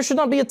 there should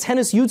not be a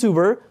tennis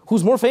YouTuber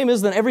who's more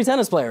famous than every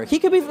tennis player. He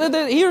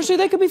or she,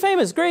 they could be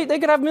famous. Great, they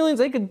could have millions.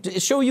 They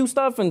could show you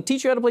stuff and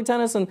teach you how to play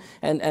tennis and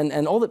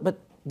all that. But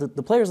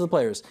the players are the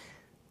players.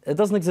 It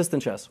doesn't exist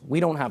in chess.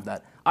 We don't have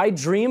that. I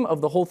dream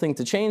of the whole thing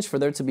to change, for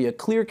there to be a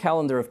clear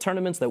calendar of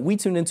tournaments that we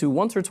tune into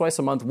once or twice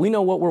a month. We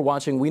know what we're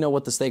watching. We know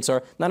what the stakes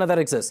are. None of that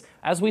exists.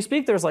 As we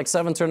speak, there's like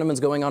 7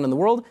 tournaments going on in the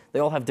world. They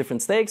all have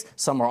different stakes.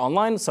 Some are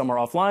online, some are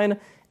offline.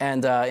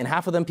 And in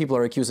half of them, people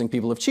are accusing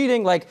people of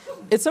cheating. Like,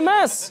 it's a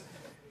mess.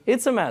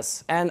 It's a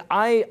mess. And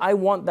I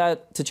want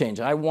that to change.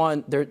 I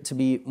want there to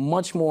be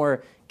much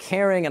more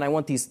caring, and I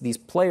want these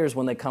players,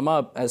 when they come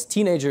up as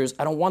teenagers,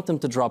 I don't want them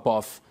to drop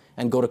off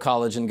and go to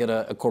college and get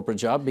a corporate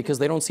job because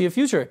they don't see a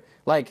future.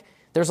 Like,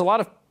 there's a lot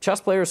of chess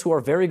players who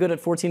are very good at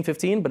 14,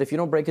 15, but if you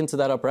don't break into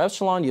that upper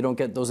echelon, you don't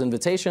get those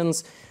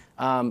invitations,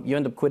 you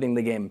end up quitting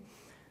the game.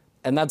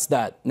 And that's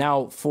that.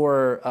 Now,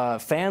 for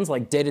fans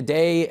like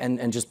day-to-day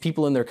and just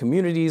people in their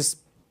communities,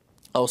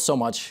 oh, so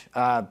much.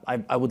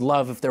 I would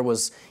love if there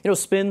was,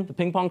 Spin, the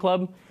ping pong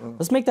club.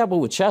 Let's make that, but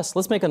with chess.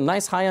 Let's make a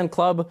nice high-end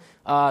club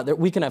that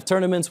we can have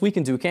tournaments, we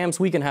can do camps,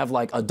 we can have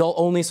like adult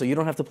only, so you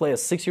don't have to play a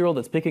 6-year-old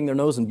that's picking their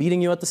nose and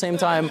beating you at the same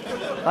time.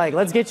 Like,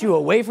 let's get you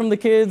away from the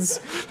kids.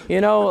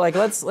 Like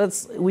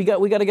we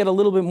got to get a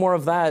little bit more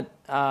of that,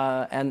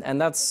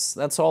 and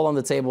that's all on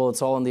the table.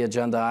 It's all on the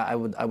agenda. I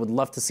would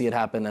love to see it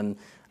happen. And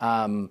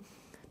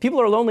people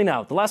are lonely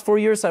now. The last 4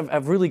 years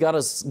have really got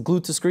us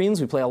glued to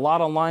screens. We play a lot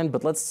online,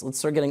 but let's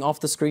start getting off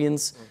the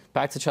screens,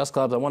 back to chess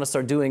clubs. I want to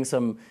start doing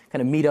some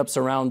kind of meetups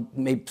around.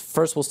 Maybe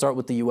first we'll start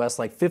with the US,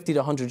 like 50 to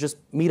 100 just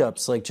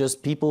meetups, like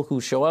just people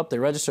who show up, they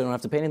register, don't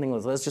have to pay anything.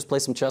 Let's just play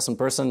some chess in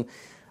person.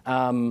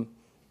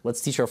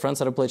 Let's teach our friends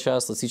how to play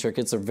chess. Let's teach our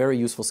kids a very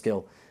useful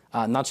skill.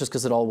 Not just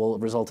because it all will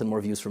result in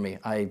more views for me.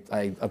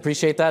 I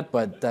appreciate that,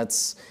 but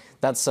that's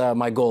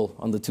my goal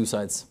on the 2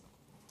 sides.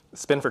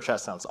 Spin for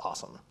chess sounds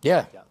awesome.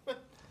 Yeah.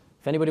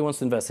 If anybody wants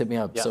to invest, hit me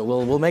up. Yeah. So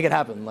we'll make it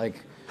happen.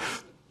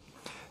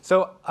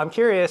 So I'm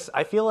curious.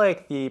 I feel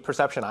like the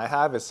perception I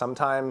have is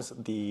sometimes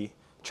the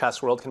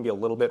chess world can be a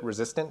little bit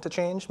resistant to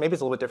change. Maybe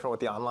it's a little bit different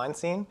with the online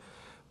scene.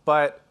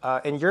 But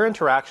in your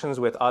interactions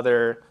with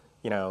other,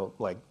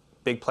 like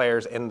big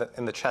players in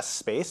the chess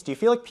space, do you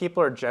feel like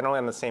people are generally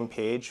on the same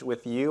page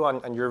with you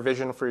on your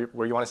vision for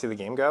where you want to see the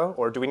game go?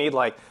 Or do we need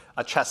like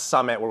a chess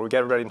summit where we get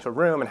everybody into a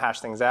room and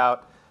hash things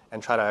out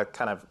and try to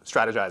kind of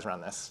strategize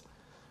around this?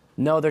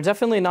 No, they're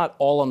definitely not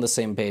all on the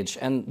same page.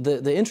 And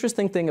the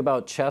interesting thing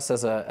about chess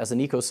as an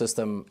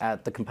ecosystem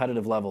at the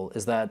competitive level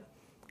is that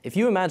if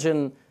you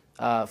imagine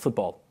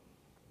football,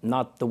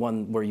 not the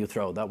one where you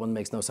throw, that one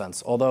makes no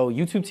sense. Although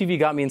YouTube TV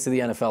got me into the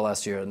NFL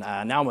last year, and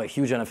now I'm a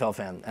huge NFL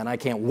fan, and I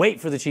can't wait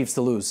for the Chiefs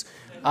to lose.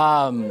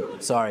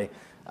 Sorry.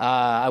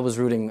 I was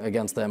rooting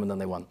against them, and then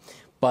they won.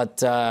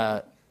 But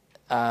your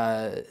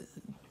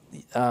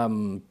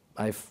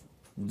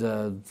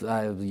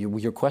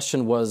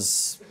question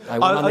was, I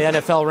went on the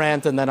NFL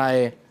rant, and then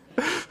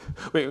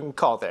We can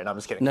call it there. No, I'm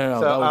just kidding. No.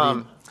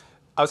 So,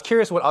 I was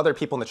curious what other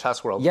people in the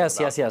chess world. Yes.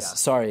 Yeah.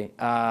 Sorry.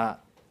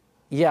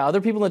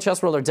 Other people in the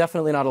chess world are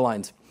definitely not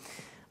aligned.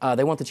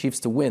 They want the Chiefs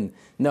to win.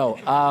 No.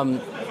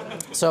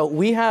 So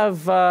we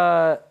have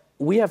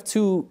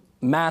 2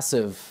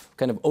 massive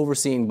kind of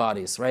overseeing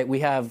bodies, right? We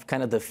have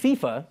kind of the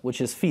FIFA,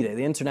 which is FIDE,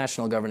 the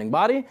international governing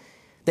body.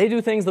 They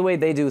do things the way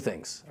they do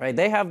things, right?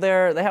 They have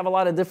a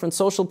lot of different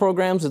social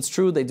programs. It's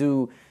true. They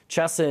do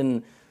chess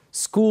in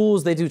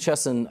schools. They do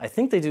chess I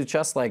think they do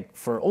chess like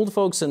for old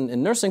folks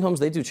in nursing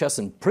homes. They do chess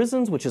in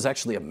prisons, which is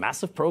actually a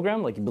massive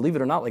program. Like, you believe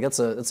it or not, like it's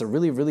a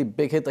really, really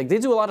big hit. Like, they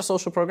do a lot of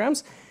social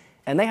programs,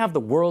 and they have the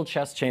World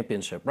Chess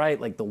Championship,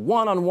 right? Like the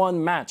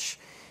one-on-one match.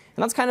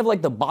 And that's kind of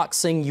like the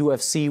boxing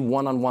UFC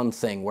one-on-one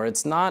thing, where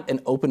it's not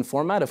an open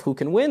format of who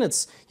can win.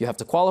 It's you have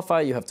to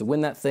qualify, you have to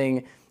win that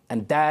thing.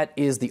 And that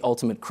is the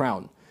ultimate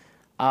crown.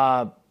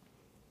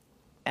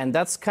 And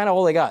that's kind of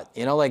all they got.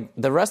 Like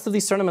the rest of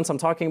these tournaments I'm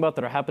talking about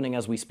that are happening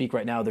as we speak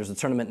right now, there's a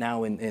tournament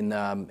now in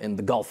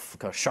the Gulf,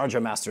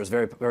 Sharjah Masters,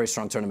 very, very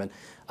strong tournament.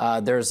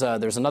 There's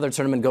another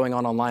tournament going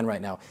on online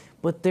right now.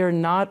 But they're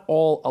not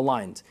all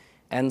aligned.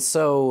 And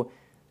so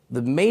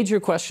the major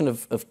question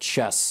of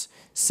chess,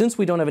 since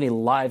we don't have any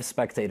live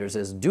spectators,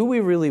 is do we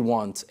really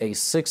want a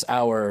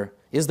 6-hour,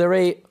 is there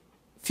a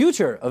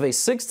future of a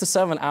 6 to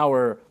 7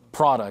 hour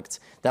product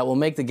that will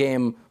make the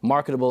game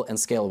marketable and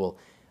scalable?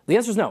 The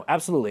answer is no,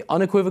 absolutely,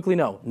 unequivocally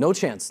no. No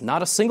chance.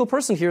 Not a single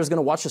person here is going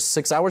to watch a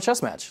 6-hour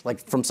chess match,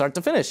 like from start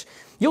to finish.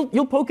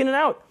 You'll poke in and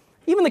out.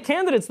 Even the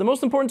candidates, the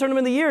most important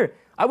tournament of the year,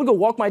 I would go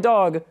walk my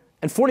dog,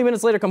 and 40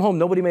 minutes later come home,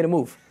 nobody made a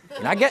move.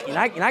 You're not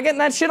getting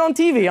that shit on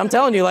TV. I'm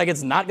telling you, like,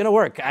 it's not going to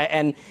work.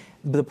 And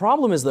the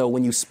problem is, though,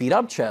 when you speed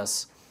up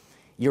chess,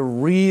 you're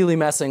really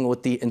messing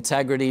with the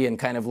integrity and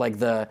kind of like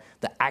the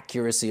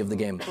accuracy of the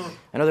game.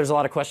 I know there's a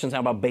lot of questions now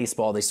about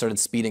baseball. They started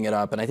speeding it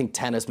up, and I think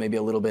tennis maybe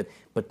a little bit,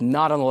 but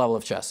not on the level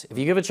of chess. If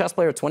you give a chess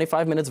player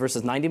 25 minutes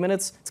versus 90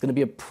 minutes, it's going to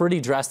be a pretty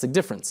drastic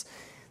difference.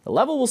 The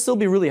level will still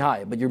be really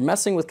high, but you're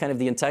messing with kind of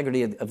the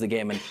integrity of the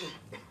game. And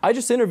I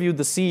just interviewed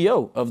the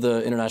CEO of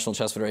the International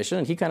Chess Federation,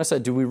 and he kind of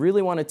said, do we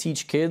really want to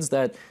teach kids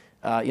that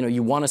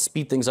you want to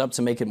speed things up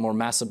to make it more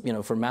mass,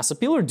 for mass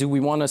appeal, or do we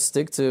want to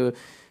stick to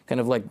kind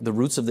of like the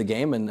roots of the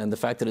game and the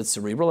fact that it's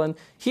cerebral? And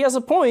he has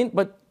a point,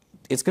 but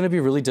it's going to be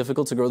really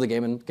difficult to grow the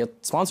game and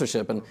get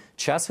sponsorship. And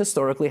chess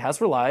historically has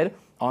relied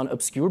on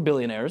obscure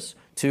billionaires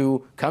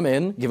to come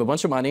in, give a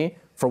bunch of money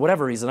for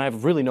whatever reason. I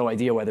have really no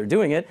idea why they're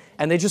doing it,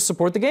 and they just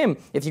support the game.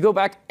 If you go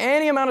back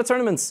any amount of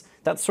tournaments,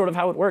 that's sort of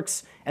how it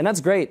works, and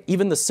that's great.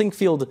 Even the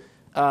Sinkfield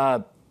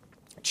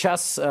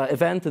chess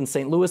event in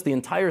St. Louis, the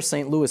entire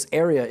St. Louis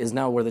area is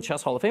now where the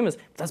Chess Hall of Fame is.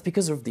 That's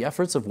because of the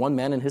efforts of one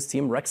man and his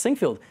team, Rex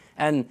Sinkfield.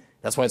 And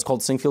that's why it's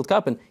called Sinkfield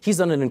Cup, and he's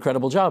done an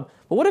incredible job.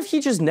 But what if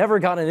he just never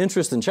got an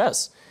interest in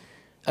chess?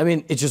 I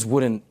mean, it just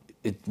wouldn't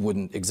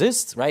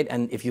exist, right?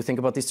 And if you think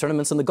about these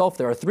tournaments in the Gulf,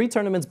 there are 3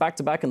 tournaments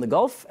back-to-back in the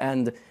Gulf,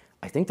 and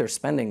I think they're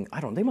spending,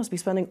 they must be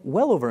spending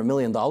well over $1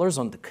 million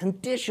on the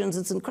conditions.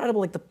 It's incredible,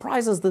 like the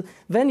prizes, the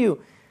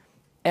venue.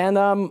 And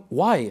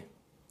why?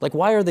 Like,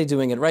 why are they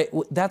doing it, right?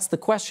 That's the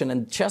question,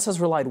 and chess has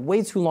relied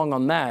way too long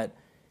on that,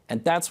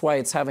 and that's why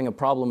it's having a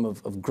problem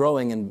of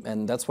growing,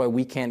 and that's why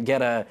we can't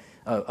get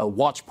a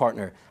watch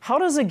partner. How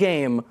does a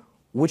game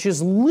which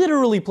is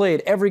literally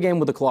played every game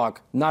with a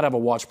clock not have a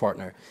watch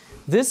partner?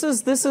 This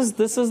is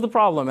the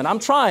problem, and I'm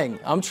trying,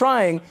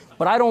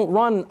 but I don't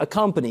run a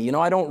company.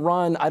 I don't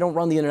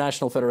run the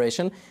International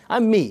Federation.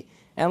 I'm me.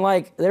 And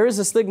like, there is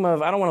a stigma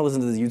of, I don't want to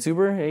listen to this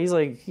YouTuber.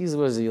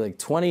 What is he, like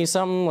 20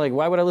 something? Like,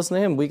 why would I listen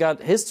to him? We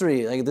got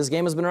history. Like, this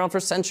game has been around for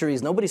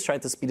centuries. Nobody's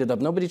tried to speed it up.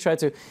 Nobody tried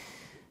to.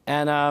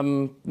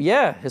 And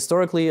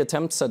historically,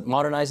 attempts at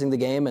modernizing the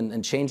game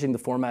and changing the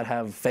format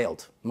have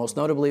failed. Most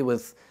notably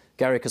with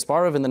Garry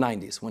Kasparov in the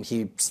 90s, when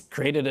he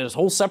created his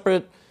whole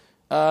separate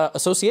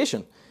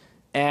association.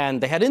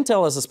 And they had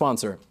Intel as a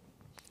sponsor.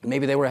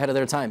 Maybe they were ahead of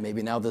their time.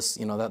 Maybe now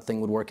that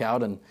thing would work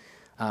out.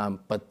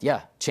 But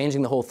yeah,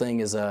 changing the whole thing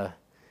is a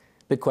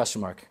big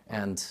question mark.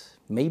 And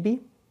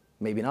maybe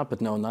not, but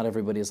no, not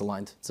everybody is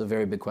aligned. It's a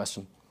very big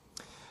question.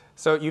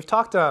 So you've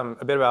talked a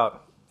bit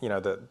about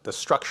the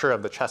structure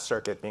of the chess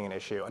circuit being an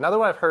issue. Another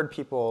one I've heard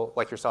people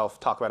like yourself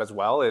talk about as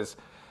well is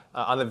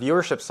on the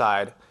viewership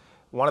side,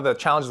 one of the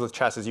challenges with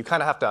chess is you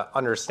kind of have to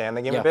understand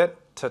the game a bit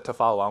to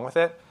follow along with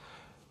it.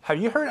 Have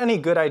you heard any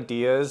good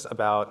ideas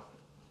about,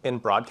 in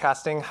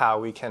broadcasting, how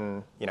we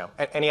can,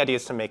 any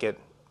ideas to make it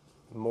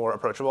more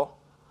approachable?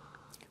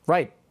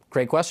 Right.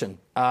 Great question.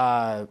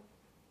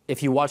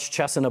 If you watch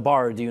chess in a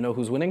bar, do you know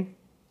who's winning?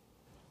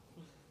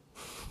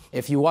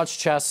 If you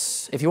watch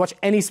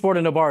any sport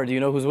in a bar, do you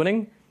know who's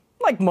winning?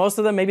 Like most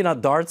of them, maybe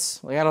not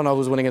darts. Like, I don't know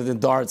who's winning in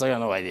darts. I got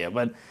no idea.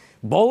 But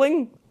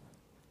bowling,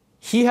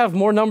 he have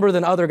more number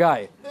than other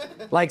guy.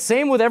 Like,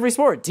 same with every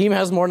sport. Team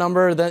has more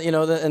number than,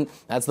 and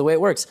that's the way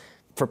it works.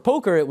 For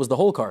poker, it was the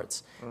whole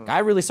cards. I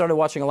really started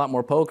watching a lot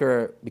more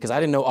poker because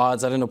I didn't know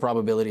odds, I didn't know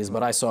probabilities,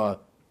 but I saw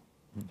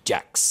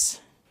jacks.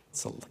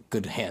 It's a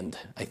good hand,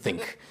 I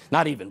think.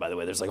 Not even, by the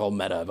way. There's like all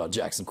meta about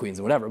jacks and queens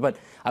and whatever. But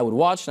I would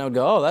watch and I would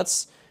go, oh,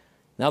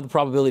 now the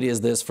probability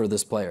is this for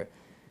this player.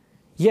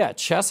 Yeah,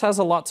 chess has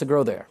a lot to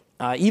grow there.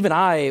 Even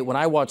when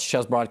I watch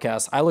chess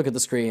broadcasts, I look at the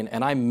screen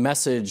and I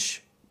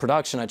message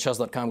production at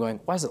chess.com going,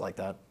 why is it like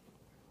that?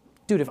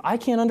 Dude, if I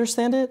can't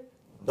understand it,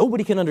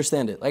 nobody can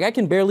understand it. Like, I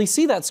can barely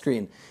see that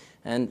screen.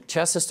 And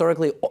chess,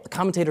 historically,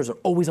 commentators are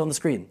always on the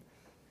screen.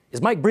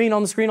 Is Mike Breen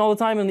on the screen all the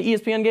time in the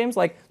ESPN games?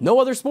 Like, no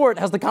other sport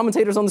has the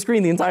commentators on the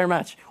screen the entire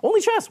match. Only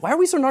chess. Why are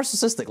we so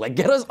narcissistic? Like,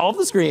 get us off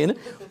the screen,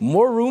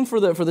 more room for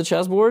the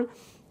chessboard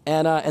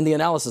and the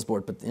analysis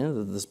board. But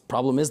this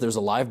problem is there's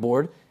a live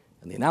board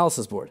and the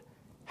analysis board.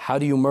 How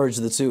do you merge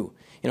the two?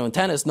 In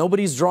tennis,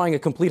 nobody's drawing a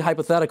complete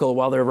hypothetical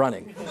while they're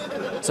running.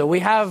 So we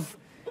have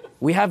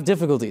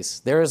difficulties.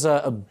 There is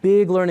a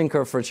big learning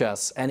curve for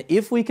chess, and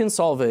if we can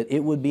solve it,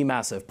 it would be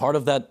massive. Part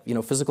of that,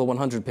 Physical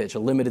 100 pitch, a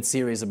limited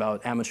series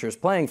about amateurs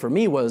playing, for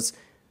me was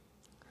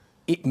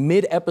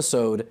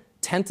mid-episode,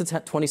 10 to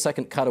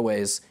 20-second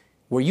cutaways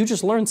where you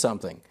just learned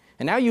something.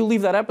 And now you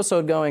leave that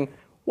episode going,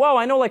 wow,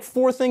 I know like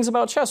 4 things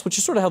about chess, which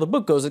is sort of how the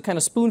book goes. It kind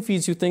of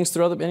spoon-feeds you things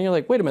through and you're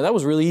like, wait a minute, that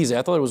was really easy.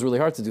 I thought it was really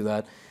hard to do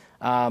that.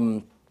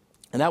 And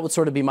that would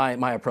sort of be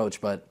my approach,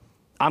 but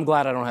I'm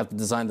glad I don't have to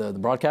design the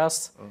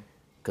broadcast.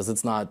 Because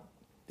it's not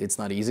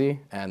easy,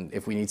 and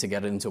if we need to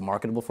get it into a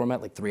marketable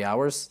format, like 3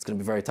 hours, it's going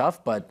to be very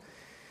tough, but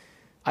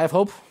I have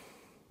hope.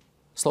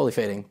 Slowly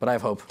fading, but I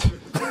have hope.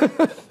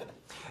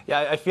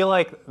 Yeah, I feel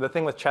like the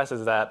thing with chess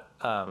is that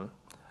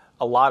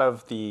a lot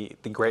of the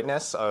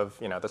greatness of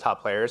the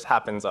top players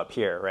happens up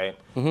here, right?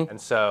 Mm-hmm.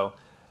 And so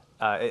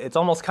it's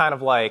almost kind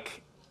of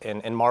like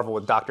in Marvel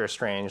with Doctor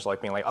Strange,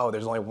 like being like, oh,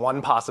 there's only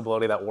one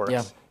possibility that works.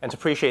 Yeah. And to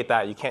appreciate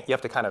that, you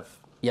have to kind of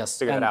Yes.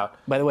 figure and that out.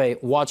 By the way,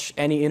 watch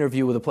any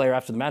interview with a player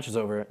after the match is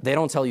over. They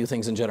don't tell you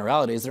things in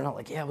generalities. They're not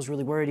like, yeah, I was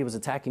really worried he was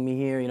attacking me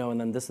here, and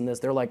then this and this.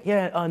 They're like,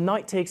 yeah,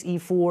 knight takes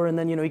e4, and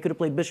then he could have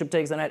played bishop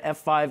takes, and at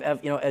f5,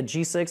 at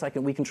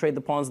g6, we can trade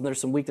the pawns, and there's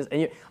some weakness.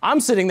 And I'm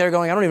sitting there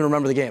going, I don't even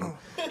remember the game.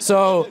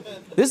 So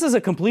this is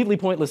a completely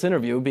pointless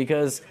interview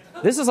because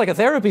this is like a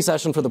therapy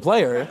session for the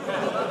player,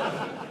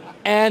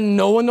 and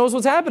no one knows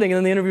what's happening. And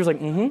then the interviewer's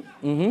like,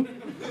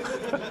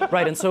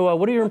 Right, and so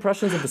what are your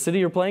impressions of the city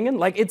you're playing in?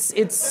 Like, it's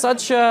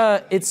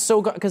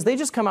so, because they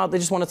just come out, they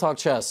just want to talk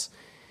chess.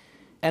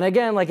 And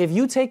again, like, if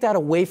you take that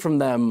away from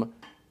them,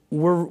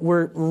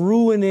 we're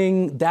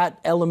ruining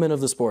that element of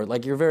the sport.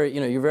 Like, you're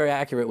very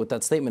accurate with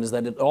that statement, is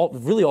that it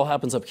really all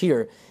happens up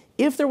here.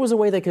 If there was a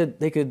way they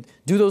could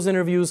do those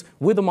interviews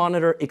with a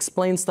monitor,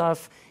 explain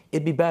stuff,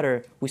 it'd be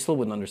better. We still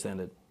wouldn't understand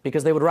it.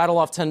 Because they would rattle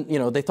off 10,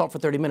 they thought for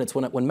 30 minutes.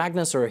 When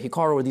Magnus or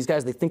Hikaru or these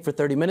guys, they think for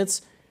 30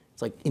 minutes,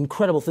 it's like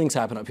incredible things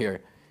happen up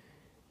here,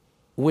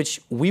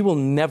 which we will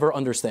never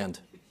understand,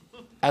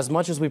 as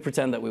much as we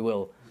pretend that we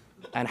will.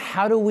 And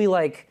how do we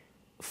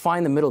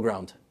find the middle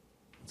ground?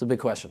 It's a big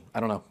question.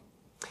 I don't know.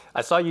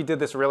 I saw you did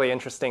this really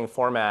interesting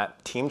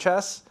format, team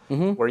chess,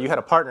 where you had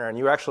a partner and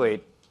you were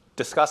actually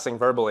discussing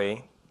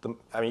verbally. You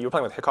were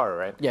playing with Hikaru,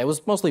 right? Yeah, it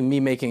was mostly me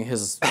making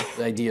his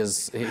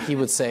ideas. He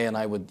would say, and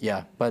I would,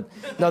 yeah. But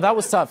no, that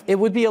was tough. It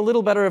would be a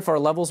little better if our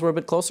levels were a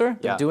bit closer.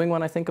 Yeah. Doing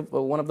one, I think, of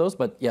one of those.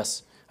 But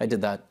yes, I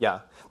did that. Yeah,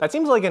 that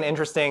seems like an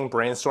interesting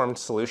brainstormed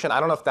solution. I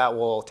don't know if that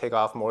will take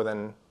off more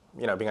than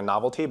being a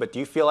novelty, but do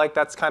you feel like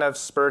that's kind of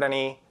spurred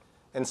any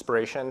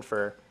inspiration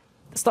for?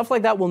 Stuff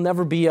like that will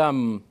never be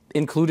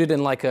included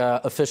in like a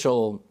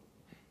official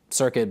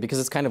circuit because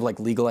it's kind of like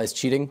legalized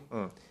cheating.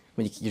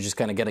 When you're just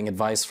kind of getting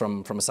advice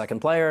from a second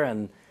player,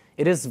 and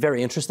it is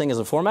very interesting as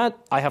a format.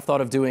 I have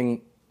thought of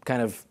doing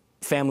kind of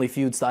Family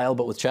Feud style,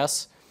 but with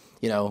chess.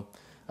 Gordon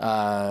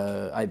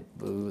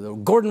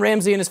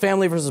Ramsay and his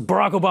family versus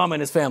Barack Obama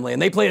and his family,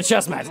 and they play a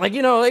chess match.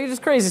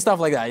 Just crazy stuff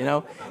like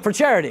that. For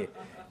charity,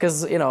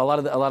 because a lot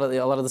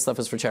of the stuff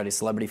is for charity.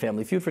 Celebrity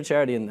Family Feud for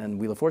charity, and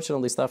Wheel of Fortune,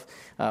 all these stuff,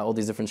 all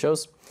these different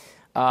shows.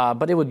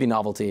 But it would be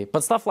novelty.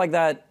 But stuff like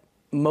that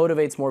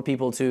motivates more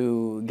people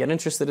to get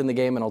interested in the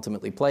game and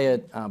ultimately play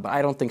it. But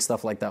I don't think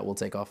stuff like that will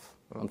take off,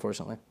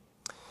 unfortunately.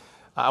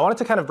 I wanted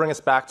to kind of bring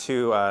us back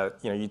to,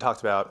 you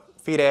talked about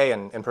FIDE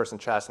and in-person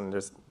chess, and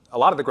there's a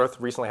lot of the growth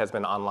recently has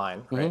been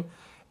online, right?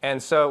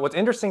 And so what's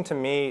interesting to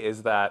me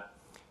is that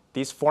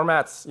these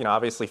formats,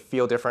 obviously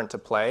feel different to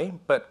play,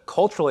 but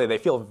culturally they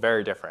feel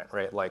very different,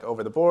 right? Like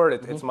over the board,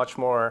 it's much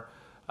more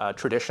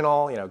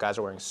traditional. Guys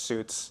are wearing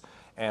suits,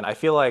 and I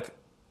feel like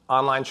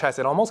online chess,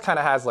 it almost kind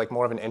of has like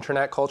more of an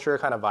internet culture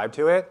kind of vibe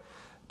to it.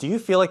 Do you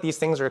feel like these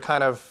things are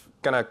kind of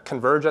going to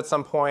converge at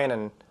some point,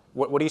 and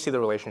what do you see the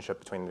relationship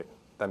between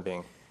them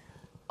being?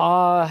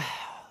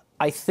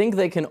 I think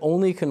they can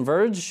only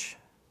converge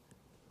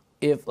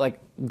if,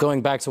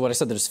 going back to what I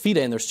said, there's FIDE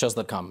and there's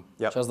chess.com.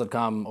 Yep.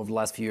 Chess.com, over the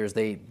last few years,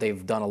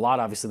 they've done a lot.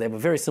 Obviously, they have a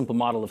very simple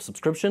model of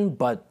subscription,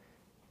 but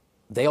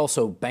they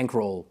also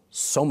bankroll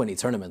so many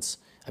tournaments.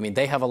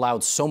 They have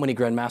allowed so many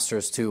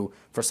grandmasters to,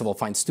 first of all,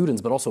 find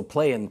students, but also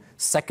play in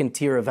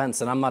second-tier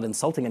events. And I'm not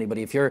insulting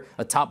anybody. If you're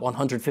a top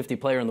 150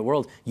 player in the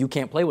world, you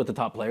can't play with the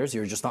top players.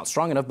 You're just not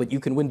strong enough, but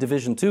you can win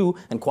Division 2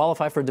 and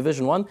qualify for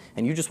Division 1,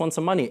 and you just won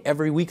some money.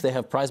 Every week they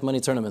have prize money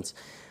tournaments.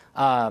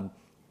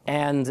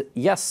 And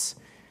yes,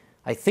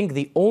 I think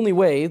the only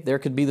way there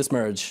could be this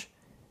marriage,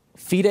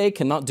 FIDE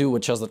cannot do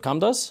what chess.com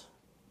does.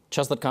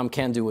 Chess.com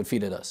can do what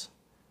FIDE does.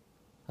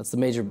 That's the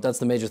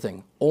major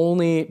thing.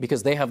 Only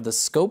because they have the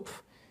scope,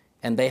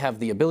 and they have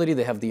the ability,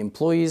 they have the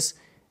employees,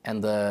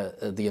 and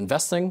the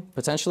investing,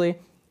 potentially.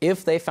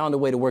 If they found a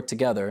way to work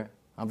together,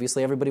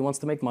 obviously everybody wants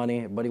to make money,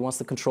 everybody wants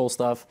to control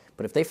stuff,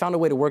 but if they found a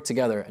way to work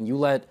together and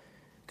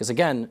because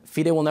again,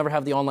 FIDE will never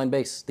have the online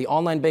base. The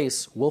online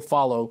base will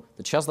follow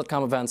the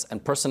chess.com events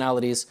and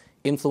personalities,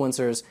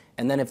 influencers,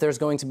 and then if there's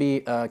going to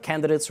be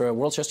candidates or a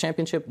World Chess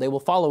Championship, they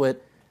will follow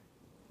it,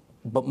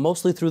 but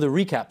mostly through the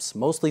recaps,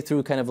 mostly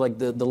through kind of like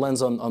the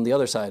lens on the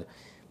other side.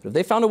 But if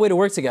they found a way to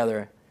work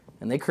together,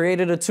 and they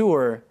created a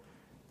tour,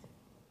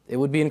 it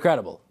would be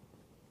incredible.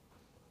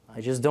 I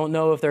just don't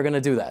know if they're going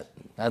to do that.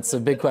 That's a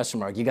big question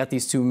mark. You got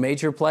these two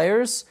major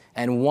players,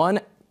 and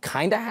one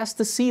kind of has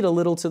to cede a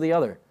little to the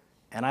other.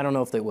 And I don't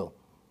know if they will.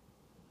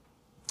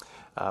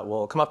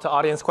 We'll come up to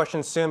audience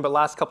questions soon, but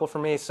last couple for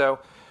me. So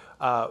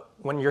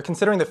when you're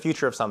considering the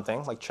future of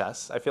something like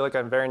chess, I feel like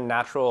a very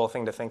natural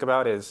thing to think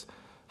about is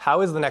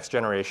how is the next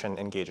generation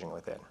engaging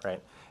with it,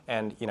 right?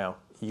 And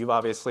you've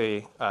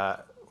obviously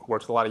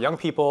worked with a lot of young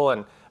people,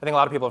 and I think a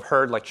lot of people have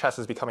heard like chess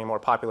is becoming more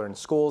popular in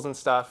schools and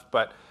stuff,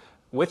 but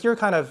with your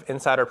kind of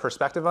insider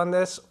perspective on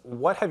this,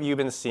 what have you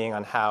been seeing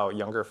on how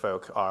younger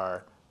folk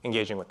are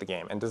engaging with the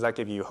game, and does that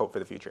give you hope for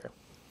the future?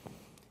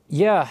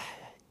 Yeah,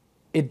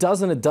 it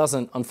does and it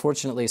doesn't,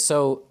 unfortunately.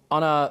 So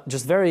on a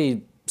just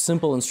very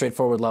simple and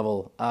straightforward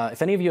level,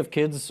 if any of you have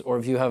kids, or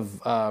if you have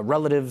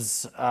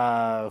relatives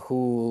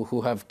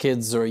who have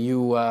kids, or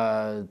you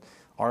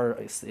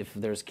if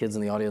there's kids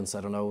in the audience,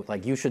 I don't know,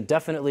 you should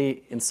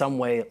definitely in some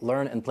way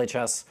learn and play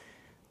chess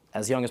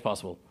as young as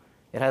possible.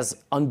 It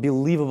has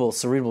unbelievable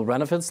cerebral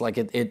benefits. Like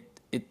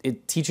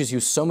it teaches you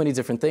so many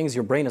different things.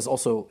 Your brain is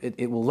also,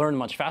 it will learn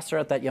much faster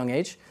at that young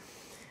age.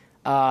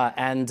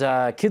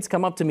 Kids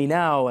come up to me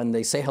now and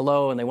they say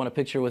hello and they want a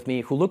picture with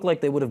me who look like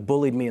they would have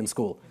bullied me in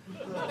school.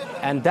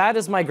 And that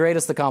is my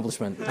greatest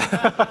accomplishment.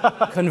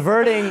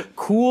 Converting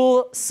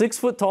cool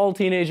 6-foot-tall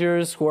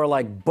teenagers who are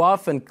like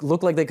buff and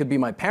look like they could be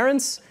my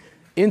parents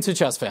into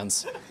chess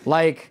fans.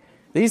 Like,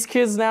 these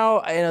kids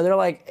now, they're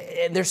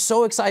like, they're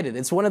so excited.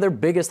 It's one of their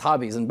biggest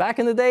hobbies. And back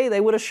in the day, they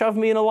would have shoved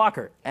me in a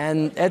locker.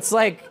 And it's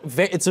like,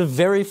 it's a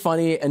very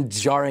funny and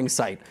jarring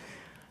sight.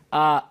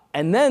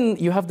 And then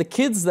you have the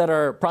kids that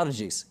are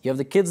prodigies. You have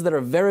the kids that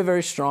are very,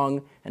 very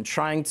strong and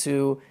trying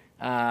to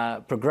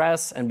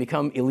progress and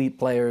become elite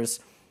players.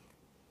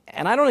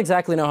 And I don't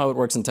exactly know how it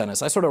works in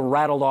tennis. I sort of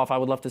rattled off, I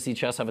would love to see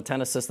chess have a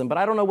tennis system, but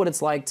I don't know what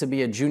it's like to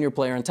be a junior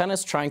player in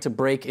tennis trying to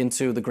break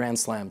into the Grand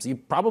Slams. You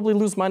probably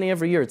lose money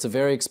every year. It's a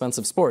very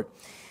expensive sport.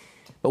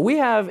 But we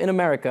have, in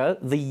America,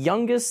 the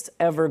youngest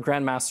ever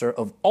grandmaster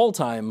of all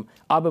time,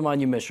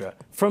 Abhimanyu Mishra,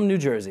 from New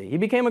Jersey. He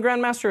became a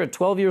grandmaster at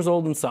 12 years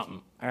old and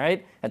something, all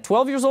right? At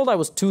 12 years old, I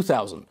was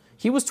 2,000.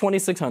 He was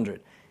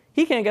 2,600.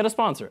 He can't get a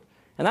sponsor.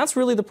 And that's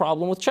really the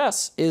problem with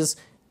chess, is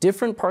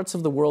different parts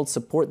of the world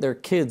support their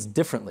kids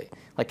differently.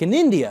 Like in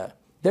India,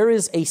 there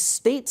is a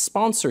state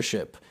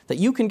sponsorship that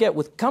you can get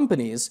with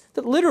companies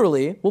that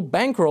literally will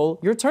bankroll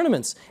your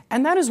tournaments.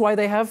 And that is why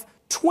they have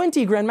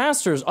 20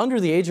 grandmasters under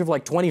the age of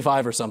like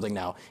 25 or something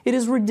now. It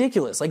is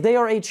ridiculous. Like, they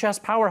are a chess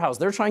powerhouse.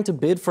 They're trying to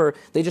bid for,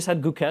 they just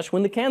had Gukesh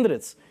win the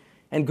candidates.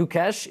 And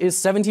Gukesh is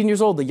 17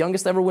 years old, the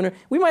youngest ever winner.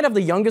 We might have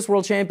the youngest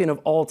world champion of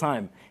all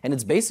time. And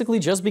it's basically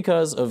just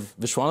because of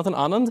Vishwanathan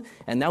Anand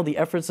and now the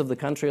efforts of the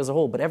country as a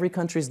whole. But every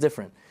country is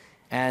different.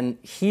 And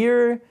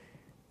here,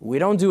 we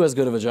don't do as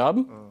good of a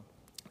job.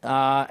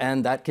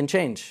 And that can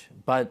change.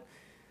 But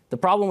the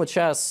problem with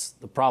chess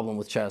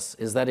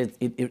is that it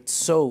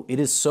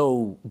is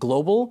so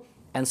global.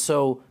 And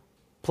so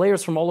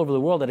players from all over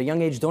the world at a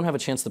young age don't have a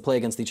chance to play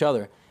against each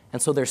other.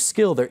 And so their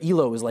skill, their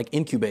elo is like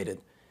incubated.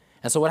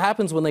 And so what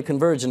happens when they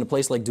converge in a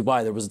place like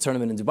Dubai, there was a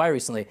tournament in Dubai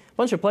recently, a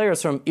bunch of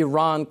players from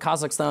Iran,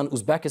 Kazakhstan,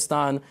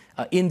 Uzbekistan,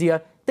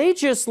 India, they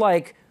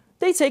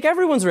take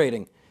everyone's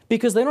rating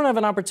because they don't have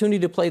an opportunity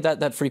to play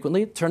that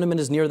frequently. Tournament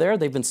is near there,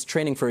 they've been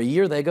training for a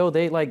year, they go,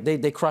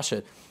 they crush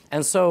it.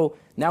 And so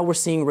now we're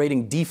seeing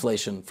rating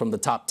deflation from the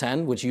top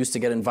 10, which used to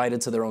get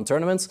invited to their own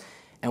tournaments.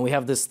 And we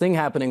have this thing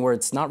happening where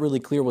it's not really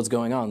clear what's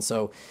going on.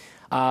 So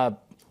I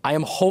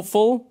am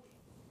hopeful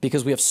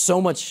because we have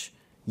so much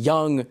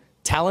young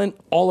talent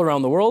all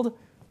around the world.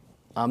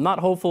 I'm not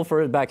hopeful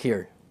for it back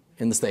here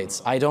in the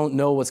States. I don't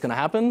know what's going to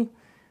happen,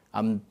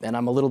 and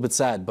I'm a little bit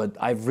sad. But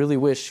I really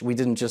wish we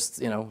didn't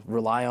just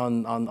rely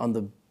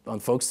on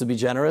folks to be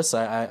generous.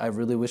 I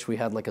really wish we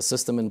had like a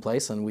system in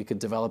place and we could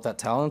develop that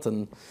talent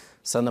and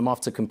send them off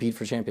to compete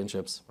for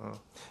championships.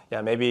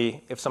 Yeah,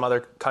 maybe if some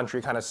other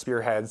country kind of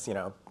spearheads,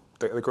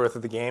 the growth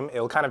of the game,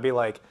 it'll kind of be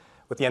like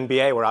with the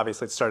NBA, where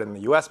obviously it started in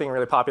the US being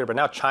really popular, but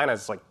now China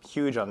is like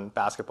huge on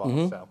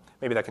basketball. So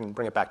maybe that can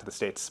bring it back to the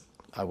States.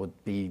 I would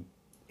be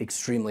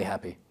extremely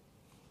happy.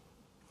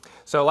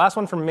 So last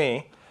one from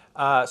me.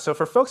 So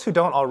for folks who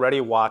don't already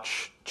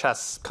watch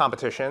chess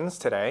competitions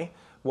today,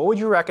 what would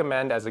you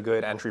recommend as a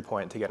good entry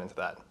point to get into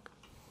that?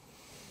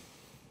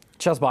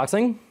 Chess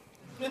boxing.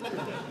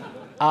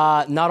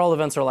 Not all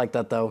events are like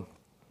that, though.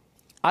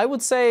 I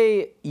would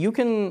say you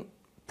can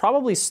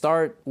probably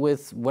start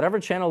with whatever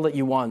channel that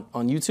you want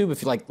on YouTube.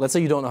 If you like, let's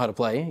say you don't know how to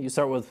play, you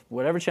start with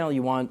whatever channel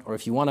you want, or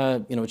if you want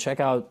to, check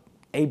out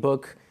a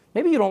book.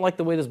 Maybe you don't like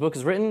the way this book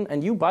is written,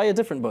 and you buy a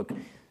different book.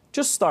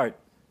 Just start.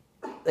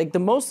 Like, the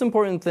most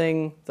important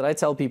thing that I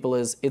tell people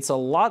is it's a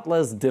lot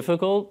less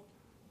difficult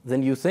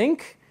than you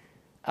think,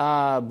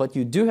 but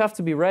you do have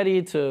to be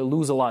ready to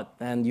lose a lot,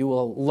 and you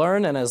will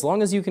learn. And as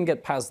long as you can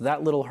get past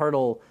that little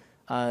hurdle,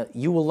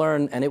 you will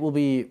learn, and it will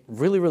be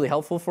really, really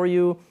helpful for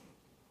you.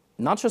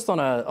 Not just on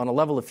a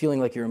level of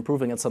feeling like you're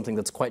improving at something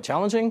that's quite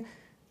challenging.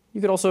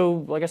 You could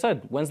also, like I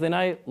said, Wednesday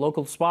night,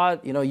 local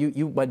spot,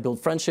 you might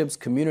build friendships,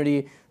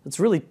 community. It's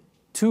really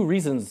two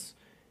reasons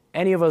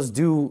any of us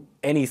do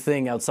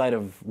anything outside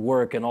of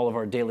work and all of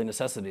our daily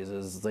necessities,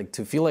 is like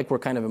to feel like we're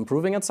kind of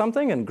improving at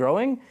something and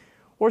growing,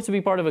 or to be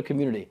part of a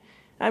community.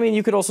 I mean,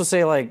 you could also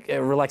say like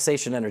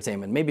relaxation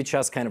entertainment. Maybe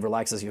chess kind of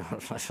relaxes you,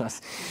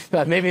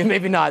 but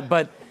maybe not.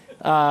 But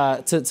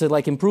to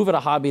like improve at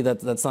a hobby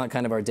that's not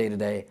kind of our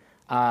day-to-day.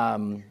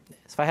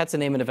 If I had to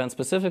name an event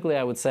specifically,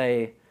 I would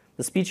say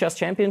the Speed Chess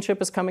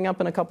Championship is coming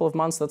up in a couple of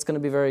months. That's going to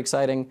be very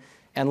exciting.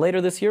 And later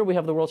this year, we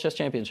have the World Chess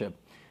Championship.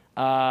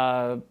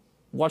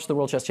 Watch the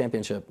World Chess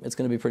Championship. It's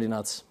going to be pretty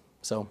nuts.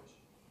 So,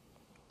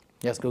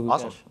 yes, go Gukesh.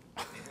 Awesome.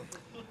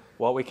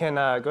 Well, we can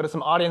go to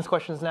some audience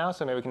questions now,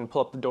 so maybe we can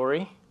pull up the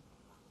Dory.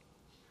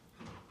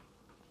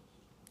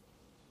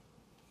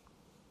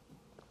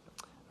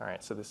 All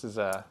right, so this is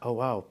Oh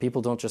wow!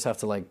 People don't just have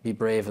to like be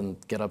brave and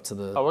get up to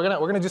the. Oh, we're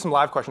gonna do some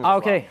live questions. Oh,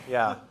 okay. As well.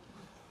 Yeah.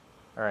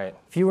 All right.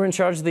 If you were in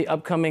charge of the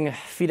upcoming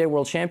FIDE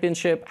World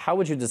Championship, how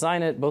would you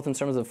design it, both in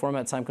terms of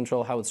format, time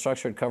control, how it's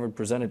structured, covered,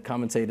 presented,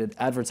 commentated,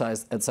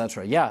 advertised,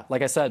 etc.? Yeah,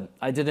 like I said,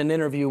 I did an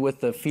interview with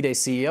the FIDE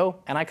CEO,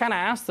 and I kind of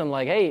asked them,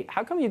 like, hey,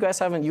 how come you guys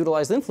haven't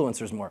utilized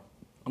influencers more?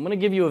 I'm going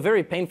to give you a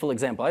very painful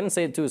example. I didn't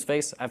say it to his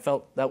face. I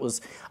felt that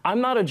was, I'm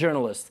not a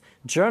journalist.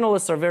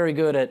 Journalists are very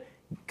good at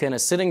kind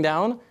of sitting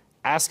down,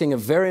 asking a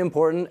very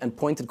important and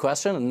pointed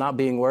question and not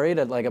being worried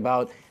at, like,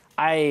 about,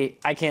 I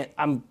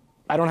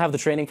don't have the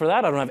training for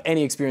that. I don't have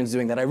any experience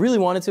doing that. I really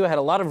wanted to. I had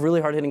a lot of really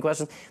hard-hitting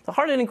questions. The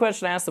hard-hitting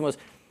question I asked them was,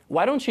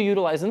 why don't you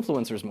utilize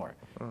influencers more?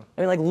 I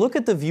mean, like, look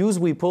at the views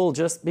we pull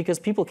just because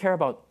people care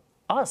about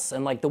us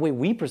and, like, the way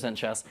we present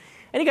chess.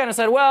 And he kind of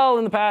said, well,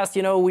 in the past,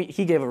 you know,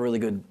 he gave a really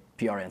good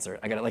PR answer.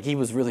 I got it. Like, he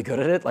was really good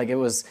at it. Like,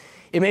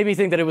 it made me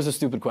think that it was a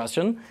stupid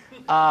question.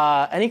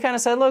 And he kind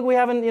of said, look, we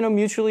haven't, you know,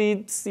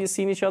 mutually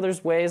seen each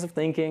other's ways of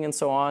thinking and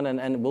so on,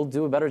 and we'll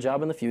do a better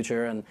job in the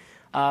future.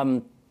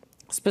 And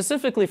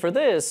specifically for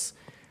this,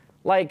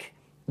 like,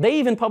 they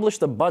even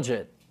published a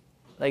budget.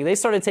 Like, they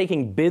started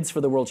taking bids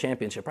for the World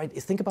Championship, right?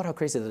 Think about how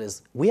crazy that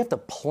is. We have to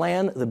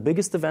plan the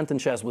biggest event in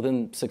chess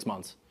within 6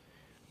 months.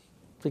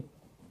 Like,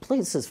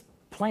 places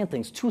plan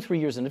things 2-3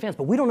 years in advance,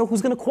 but we don't know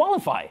who's going to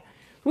qualify.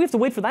 We have to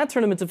wait for that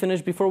tournament to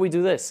finish before we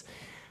do this.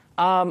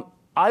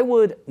 I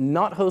would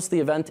not host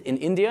the event in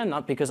India,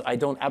 not because I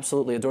don't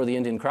absolutely adore the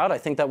Indian crowd. I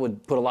think that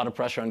would put a lot of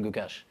pressure on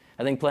Gukesh.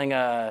 I think playing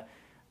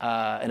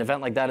an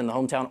event like that in the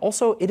hometown.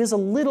 Also, it is a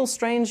little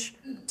strange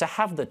to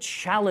have the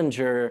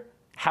challenger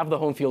have the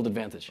home field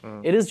advantage.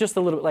 It is just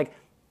a little bit like,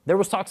 there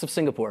was talks of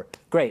Singapore.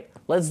 Great,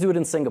 let's do it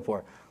in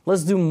Singapore.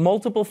 Let's do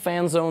multiple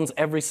fan zones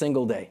every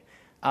single day.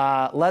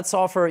 Let's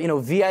offer, you know,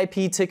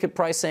 VIP ticket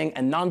pricing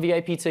and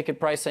non-VIP ticket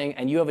pricing,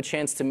 and you have a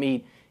chance to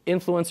meet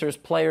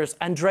influencers, players.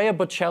 Andrea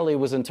Bocelli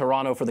was in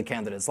Toronto for the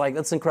candidates. Like,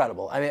 that's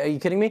incredible. I mean, are you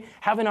kidding me?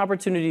 Have an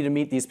opportunity to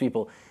meet these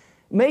people.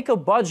 Make a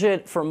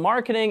budget for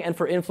marketing and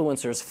for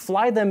influencers.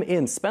 Fly them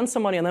in. Spend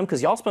some money on them,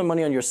 because y'all spend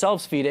money on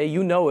yourselves, FIDE.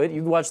 You know it.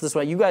 You watch this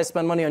way. You guys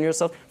spend money on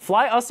yourself.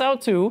 Fly us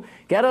out too.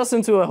 Get us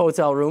into a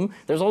hotel room.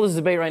 There's all this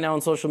debate right now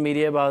on social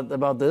media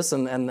about this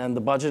and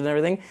the budget and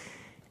everything.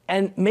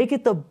 And make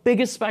it the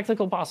biggest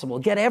spectacle possible.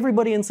 Get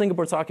everybody in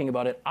Singapore talking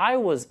about it. I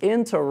was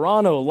in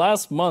Toronto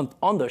last month,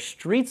 on the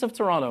streets of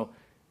Toronto.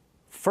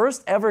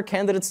 First ever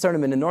candidates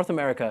tournament in North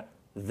America.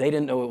 They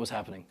didn't know it was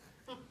happening.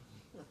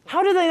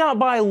 How did they not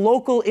buy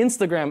local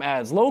Instagram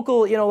ads,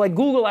 local, you know, like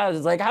Google ads?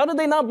 It's like, how did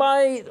they not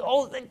buy,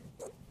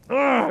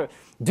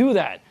 do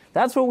that.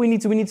 That's what we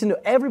need to. We need to know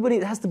everybody.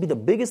 It has to be the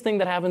biggest thing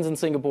that happens in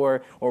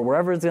Singapore or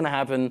wherever it's going to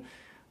happen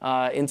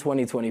in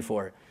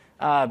 2024.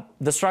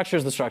 The structure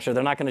is the structure.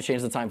 They're not going to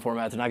change the time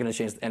format. They're not going to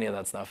change any of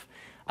that stuff.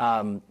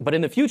 But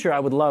in the future, I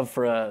would love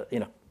for a,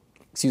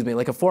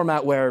 like a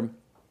format where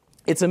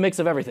it's a mix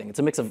of everything. It's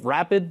a mix of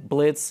rapid,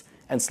 blitz,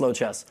 and slow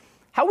chess.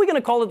 How are we going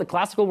to call it the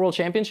Classical World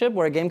Championship,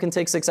 where a game can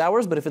take 6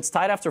 hours, but if it's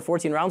tied after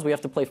 14 rounds, we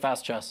have to play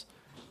fast chess?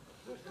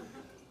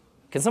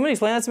 Can somebody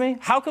explain that to me?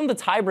 How come the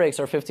tie breaks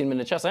are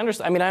 15-minute chess? I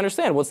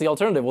understand. What's the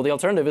alternative? Well, the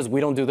alternative is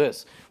we don't do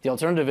this. The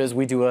alternative is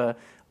we do a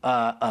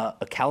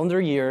calendar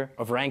year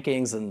of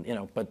rankings,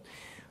 and but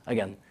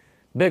again,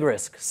 big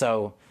risk.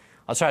 So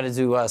I'll try to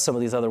do some of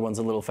these other ones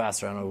a little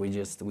faster. I don't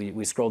know.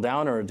 We scroll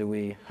down, or do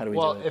we? How do we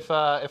do it?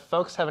 Well, if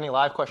folks have any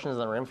live questions in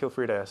the room, feel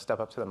free to step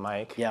up to the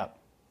mic. Yeah.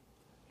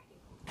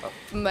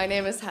 My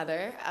name is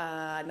Heather.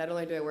 Not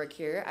only do I work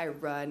here, I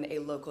run a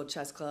local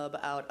chess club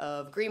out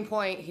of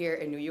Greenpoint here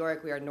in New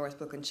York. We are North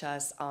Brooklyn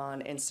Chess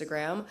on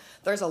Instagram.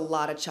 There's a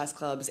lot of chess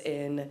clubs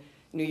in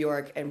New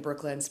York and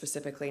Brooklyn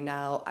specifically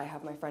now. I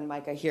have my friend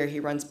Micah here. He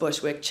runs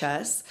Bushwick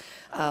Chess.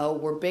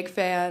 We're big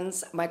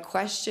fans. My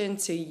question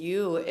to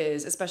you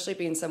is, especially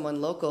being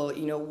someone local,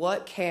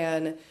 what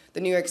can the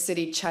New York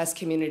City chess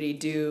community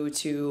do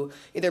to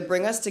either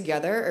bring us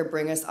together or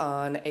bring us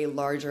on a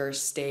larger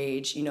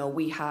stage?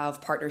 We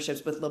have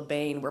partnerships with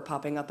LeBain. We're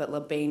popping up at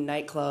LeBain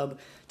nightclub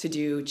to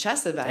do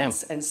chess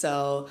events. Damn. And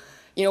so,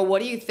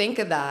 what do you think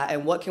of that,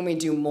 and what can we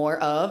do more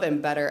of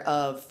and better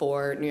of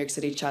for New York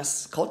City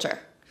chess culture?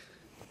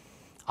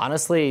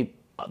 Honestly,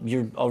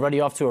 you're already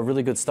off to a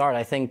really good start.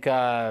 I think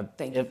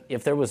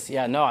if there was,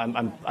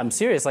 I'm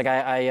serious. Like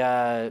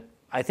I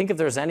think if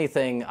there's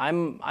anything,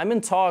 I'm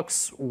in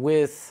talks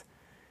with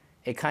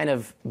a kind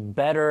of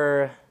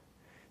better,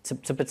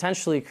 to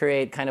potentially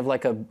create kind of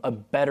like a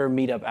better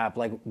meetup app.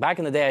 Like back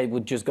in the day, I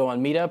would just go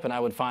on Meetup and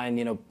I would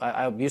find,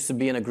 I used to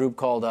be in a group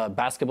called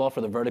Basketball for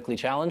the Vertically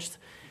Challenged.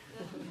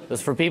 It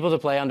was for people to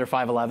play under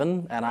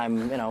 5'11", and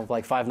I'm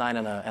like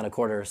 5'9" and a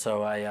quarter,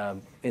 so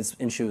it's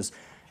in shoes.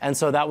 And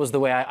so that was the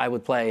way I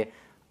would play.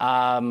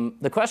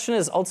 The question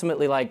is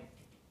ultimately like,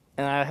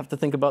 and I have to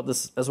think about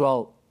this as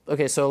well.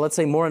 Okay, so let's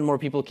say more and more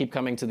people keep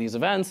coming to these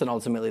events, and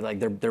ultimately like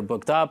they're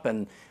booked up.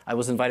 And I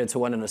was invited to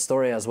one in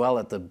Astoria as well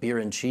at the Beer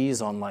and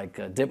Cheese on like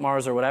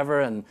Ditmars or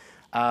whatever. And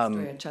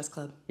Astoria Chess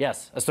Club.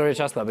 Yes, Astoria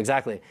Chess Club,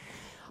 exactly.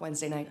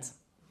 Wednesday nights.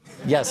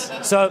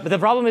 Yes. So but the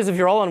problem is if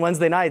you're all on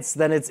Wednesday nights,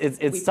 then it's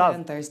tough. We play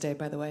on Thursday,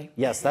 by the way.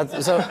 Yes,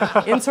 that's so.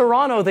 In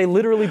Toronto, they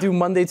literally do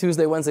Monday,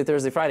 Tuesday, Wednesday,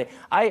 Thursday, Friday.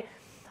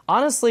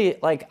 Honestly,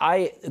 like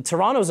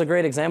Toronto's a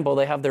great example.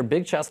 They have their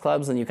big chess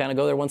clubs, and you kind of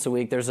go there once a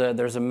week. There's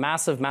a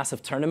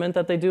massive tournament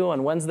that they do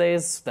on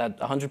Wednesdays that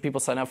 100 people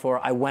sign up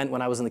for. I went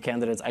when I was in the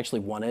candidates. I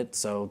actually won it,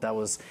 so that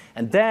was.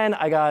 And then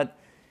I got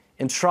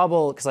in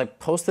trouble because I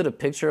posted a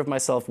picture of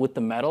myself with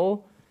the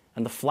medal,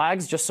 and the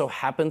flags just so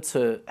happened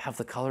to have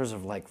the colors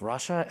of like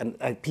Russia,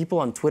 and people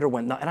on Twitter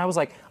went nuts. And I was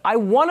like, I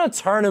won a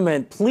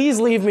tournament. Please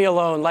leave me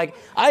alone. Like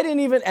I didn't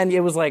even. And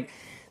it was like,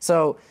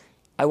 so.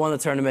 I won the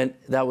tournament.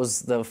 That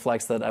was the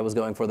flex that I was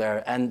going for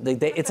there. And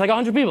it's like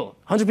 100 people.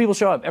 100 people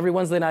show up every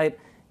Wednesday night,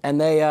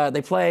 and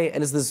they play,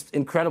 and it's this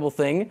incredible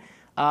thing.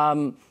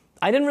 I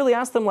didn't really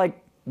ask them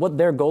like what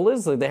their goal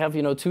is. Like, they have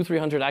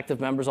 200-300 active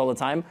members all the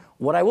time.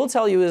 What I will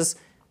tell you is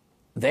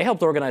they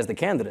helped organize the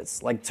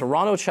candidates. Like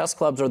Toronto chess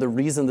clubs are the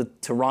reason the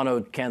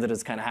Toronto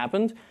candidates kind of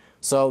happened.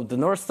 So the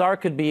North Star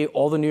could be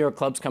all the New York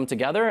clubs come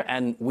together,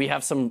 and we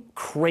have some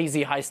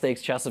crazy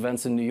high-stakes chess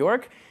events in New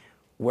York,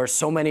 where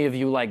so many of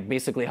you like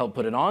basically help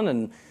put it on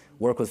and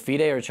work with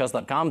FIDE or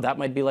chess.com. That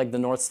might be like the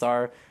North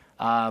Star,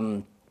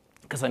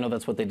 because I know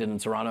that's what they did in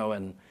Toronto,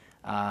 and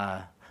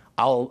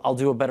I'll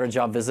do a better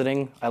job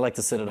visiting. I like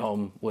to sit at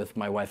home with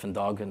my wife and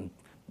dog and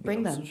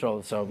bring them.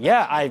 So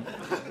yeah,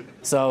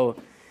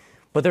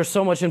 but there's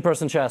so much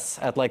in-person chess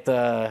at like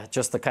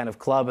the kind of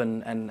club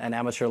and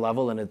amateur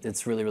level, and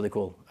it's really, really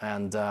cool.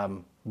 And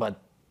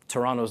but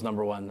Toronto's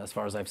 #1 as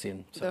far as I've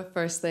seen. So. The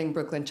first thing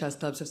Brooklyn chess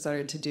clubs have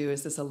started to do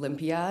is this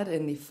Olympiad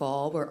in the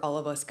fall, where all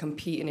of us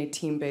compete in a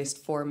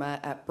team-based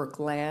format at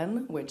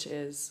Brookland, which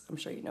is, I'm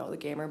sure you know, the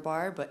gamer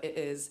bar, but it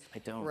is I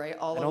don't. right.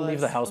 I don't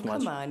leave the house much.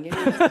 Come on, you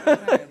need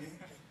to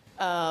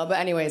but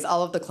anyways,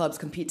 all of the clubs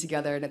compete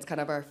together, and it's kind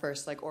of our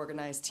first like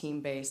organized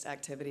team-based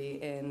activity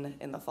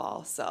in the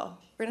fall. So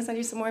we're gonna send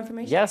you some more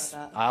information. Yes,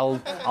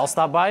 about that. I'll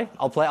stop by.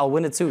 I'll play. I'll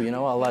win it too.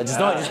 I'll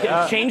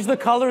just change the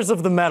colors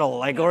of the medal,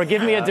 like, or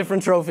give me a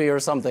different trophy or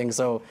something.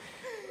 So,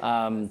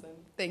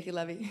 Thank you,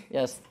 Levy.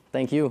 yes,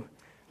 thank you.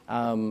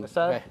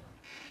 Okay.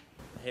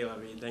 Hey,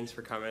 Levy, thanks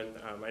for coming.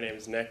 My name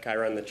is Nick. I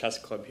run the chess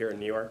club here in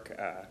New York.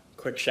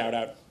 Quick shout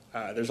out.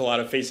 There's a lot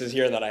of faces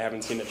here that I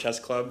haven't seen at chess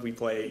club. We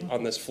play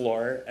on this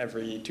floor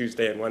every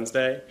Tuesday and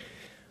Wednesday.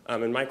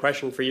 And my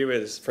question for you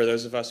is, for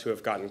those of us who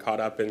have gotten caught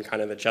up in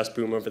kind of the chess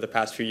boom over the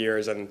past few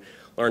years and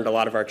learned a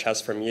lot of our chess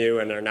from you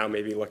and are now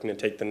maybe looking to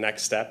take the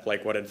next step,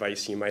 like what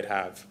advice you might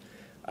have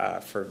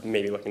for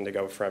maybe looking to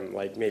go from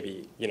like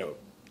maybe,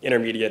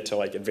 intermediate to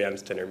like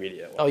advanced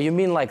intermediate level. Oh, you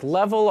mean like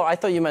level? Or I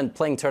thought you meant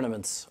playing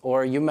tournaments,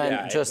 or you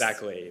meant just.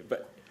 Exactly.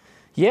 But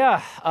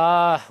yeah,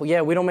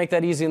 we don't make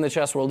that easy in the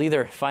chess world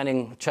either,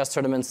 finding chess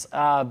tournaments.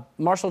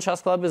 Marshall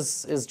Chess Club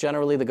is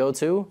generally the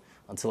go-to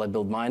until I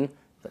build mine.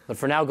 But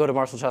for now, go to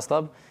Marshall Chess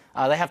Club.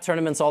 They have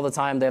tournaments all the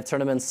time. They have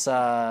tournaments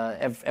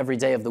every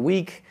day of the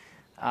week.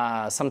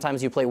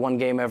 Sometimes you play one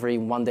game every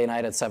Monday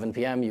night at 7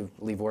 p.m. You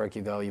leave work,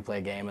 you go, you play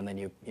a game, and then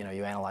you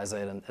analyze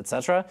it, and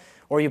etc.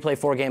 Or you play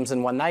 4 games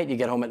in one night, you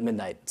get home at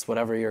midnight. It's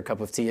whatever your cup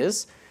of tea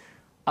is.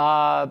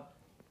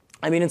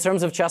 In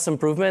terms of chess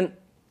improvement,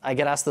 I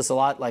get asked this a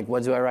lot, like,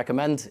 what do I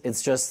recommend?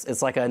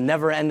 It's like a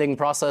never-ending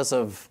process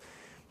of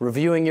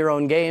reviewing your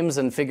own games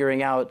and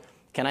figuring out,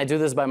 can I do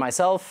this by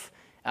myself?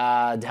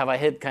 Have I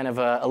hit kind of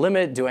a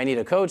limit? Do I need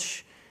a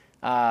coach?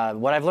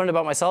 What I've learned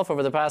about myself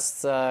over the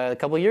past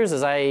couple of years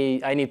is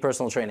I need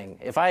personal training.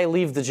 If I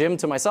leave the gym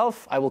to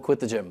myself, I will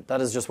quit the gym.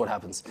 That is just what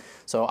happens.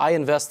 So I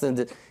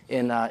invested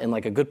in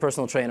like a good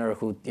personal trainer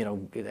who,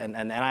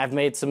 and I've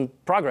made some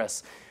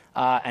progress.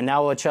 And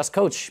now a chess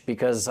coach,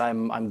 because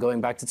I'm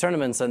going back to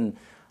tournaments, and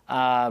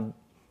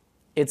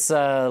it's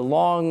a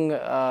long,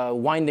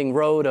 winding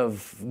road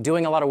of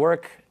doing a lot of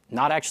work,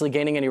 not actually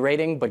gaining any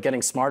rating, but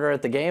getting smarter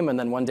at the game, and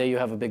then one day you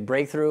have a big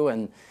breakthrough.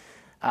 And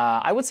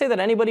I would say that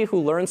anybody who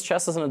learns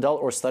chess as an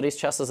adult or studies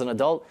chess as an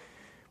adult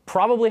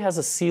probably has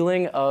a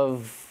ceiling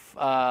of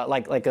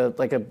like a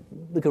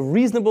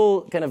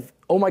reasonable kind of,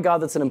 oh my God,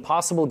 that's an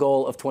impossible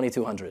goal of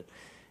 2,200.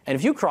 And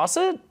if you cross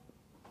it,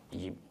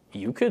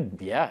 you could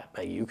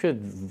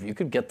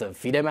get the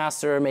FIDE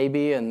master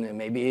maybe, and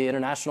maybe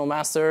international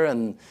master,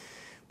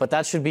 but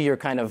that should be your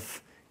kind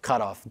of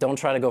cutoff. Don't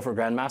try to go for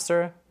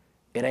grandmaster.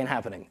 It ain't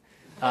happening.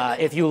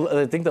 I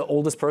think the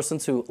oldest person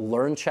to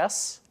learn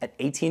chess at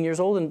 18 years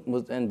old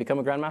and become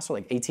a grandmaster,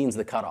 like 18 is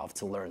the cutoff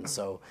to learn.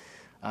 So,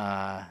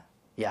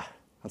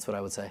 that's what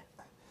I would say.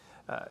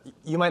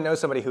 You might know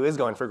somebody who is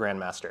going for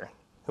grandmaster.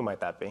 Who might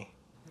that be?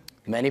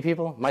 Many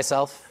people,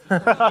 myself.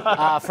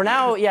 For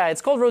now, yeah,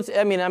 it's called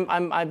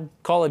I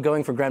call it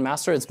going for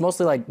grandmaster. It's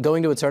mostly like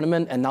going to a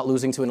tournament and not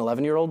losing to an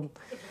 11-year-old.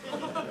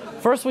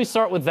 First, we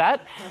start with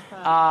that.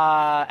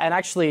 And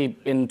actually,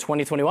 in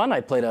 2021,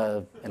 I played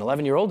an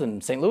 11-year-old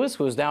in St. Louis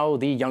who is now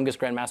the youngest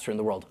grandmaster in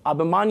the world.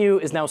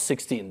 Abhimanyu is now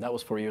 16. That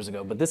was 4 years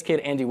ago. But this kid,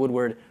 Andy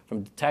Woodward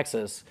from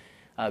Texas,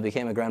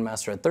 became a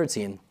grandmaster at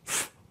 13.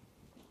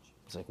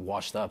 He's like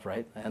washed up,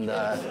 right? And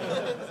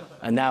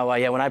now,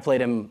 when I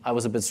played him, I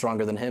was a bit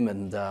stronger than him,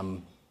 and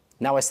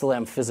now I still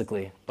am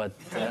physically. But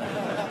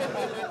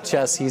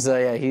chess, he's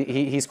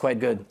quite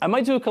good. I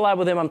might do a collab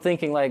with him. I'm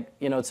thinking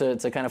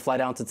to kind of fly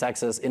down to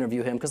Texas,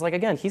 interview him, because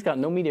again, he's got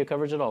no media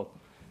coverage at all.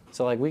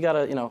 So like we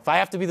gotta, if I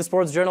have to be the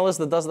sports journalist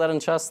that does that in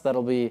chess,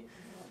 that'll be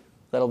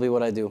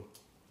what I do.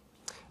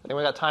 I think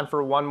we got time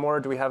for one more.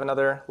 Do we have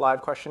another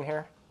live question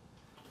here?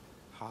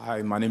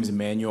 Hi, my name is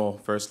Emmanuel.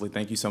 Firstly,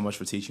 thank you so much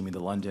for teaching me the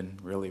London.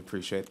 Really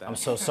appreciate that. I'm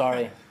so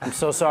sorry. I'm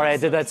so sorry I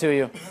did that to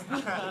you.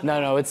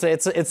 No,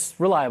 it's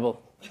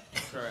reliable.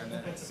 Sure, and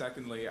then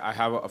secondly, I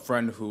have a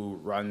friend who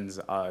runs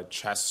a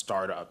chess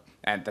startup,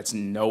 and that's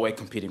in no way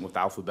competing with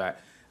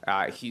Alphabet.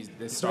 He's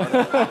this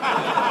startup,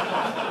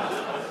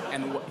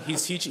 and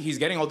he's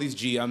getting all these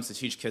GMs to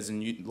teach kids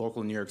in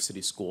local New York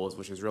City schools,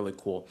 which is really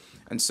cool.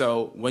 And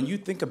so when you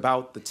think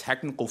about the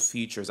technical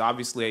features,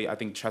 obviously I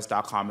think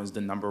chess.com is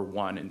the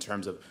 #1 in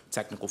terms of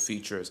technical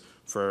features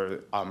for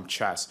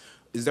chess.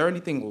 Is there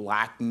anything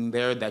lacking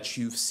there that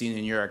you've seen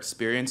in your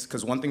experience?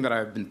 Because one thing that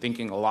I've been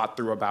thinking a lot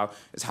through about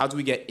is how do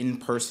we get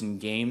in-person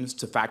games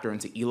to factor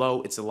into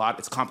ELO? It's a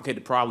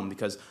complicated problem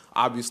because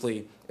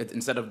obviously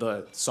instead of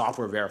the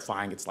software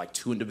verifying, it's like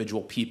 2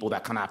 individual people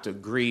that kind of have to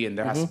agree, and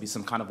there has to be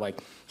some kind of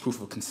like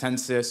proof of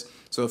consensus.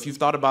 So if you've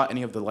thought about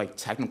any of the like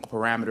technical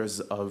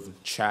parameters of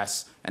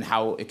chess and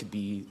how it could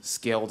be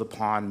scaled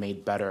upon,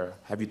 made better,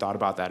 have you thought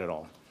about that at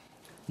all?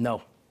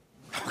 No.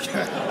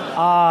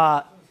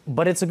 Okay.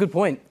 But it's a good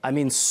point. I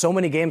mean, so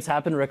many games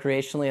happen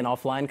recreationally and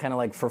offline, kind of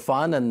like for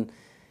fun. And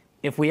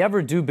if we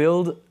ever do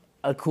build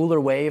a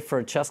cooler way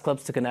for chess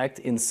clubs to connect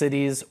in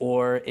cities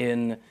or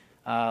in,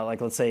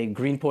 like, let's say,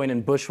 Greenpoint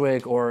and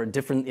Bushwick or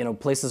different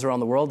places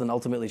around the world and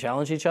ultimately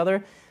challenge each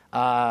other,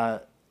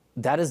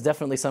 that is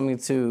definitely something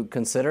to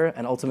consider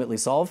and ultimately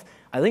solve.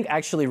 I think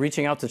actually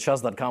reaching out to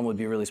chess.com would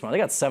be really smart. They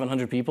got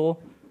 700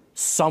 people.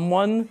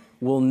 Someone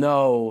will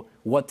know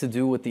what to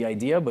do with the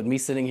idea, but me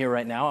sitting here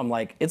right now, I'm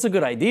like, it's a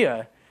good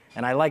idea.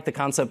 And I like the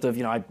concept of,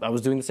 I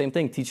was doing the same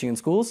thing, teaching in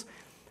schools.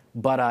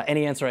 But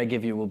any answer I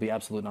give you will be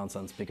absolute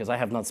nonsense because I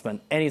have not spent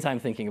any time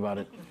thinking about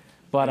it.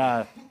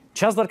 But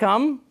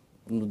chess.com,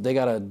 they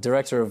got a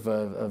director of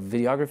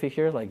videography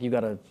here. Like, you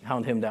got to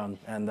hound him down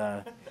and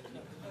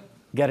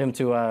get him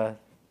to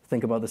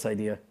think about this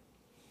idea.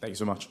 Thank you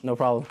so much. No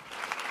problem.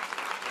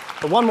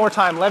 But one more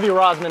time, Levy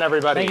Rozman,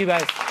 everybody. Thank you,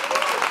 guys.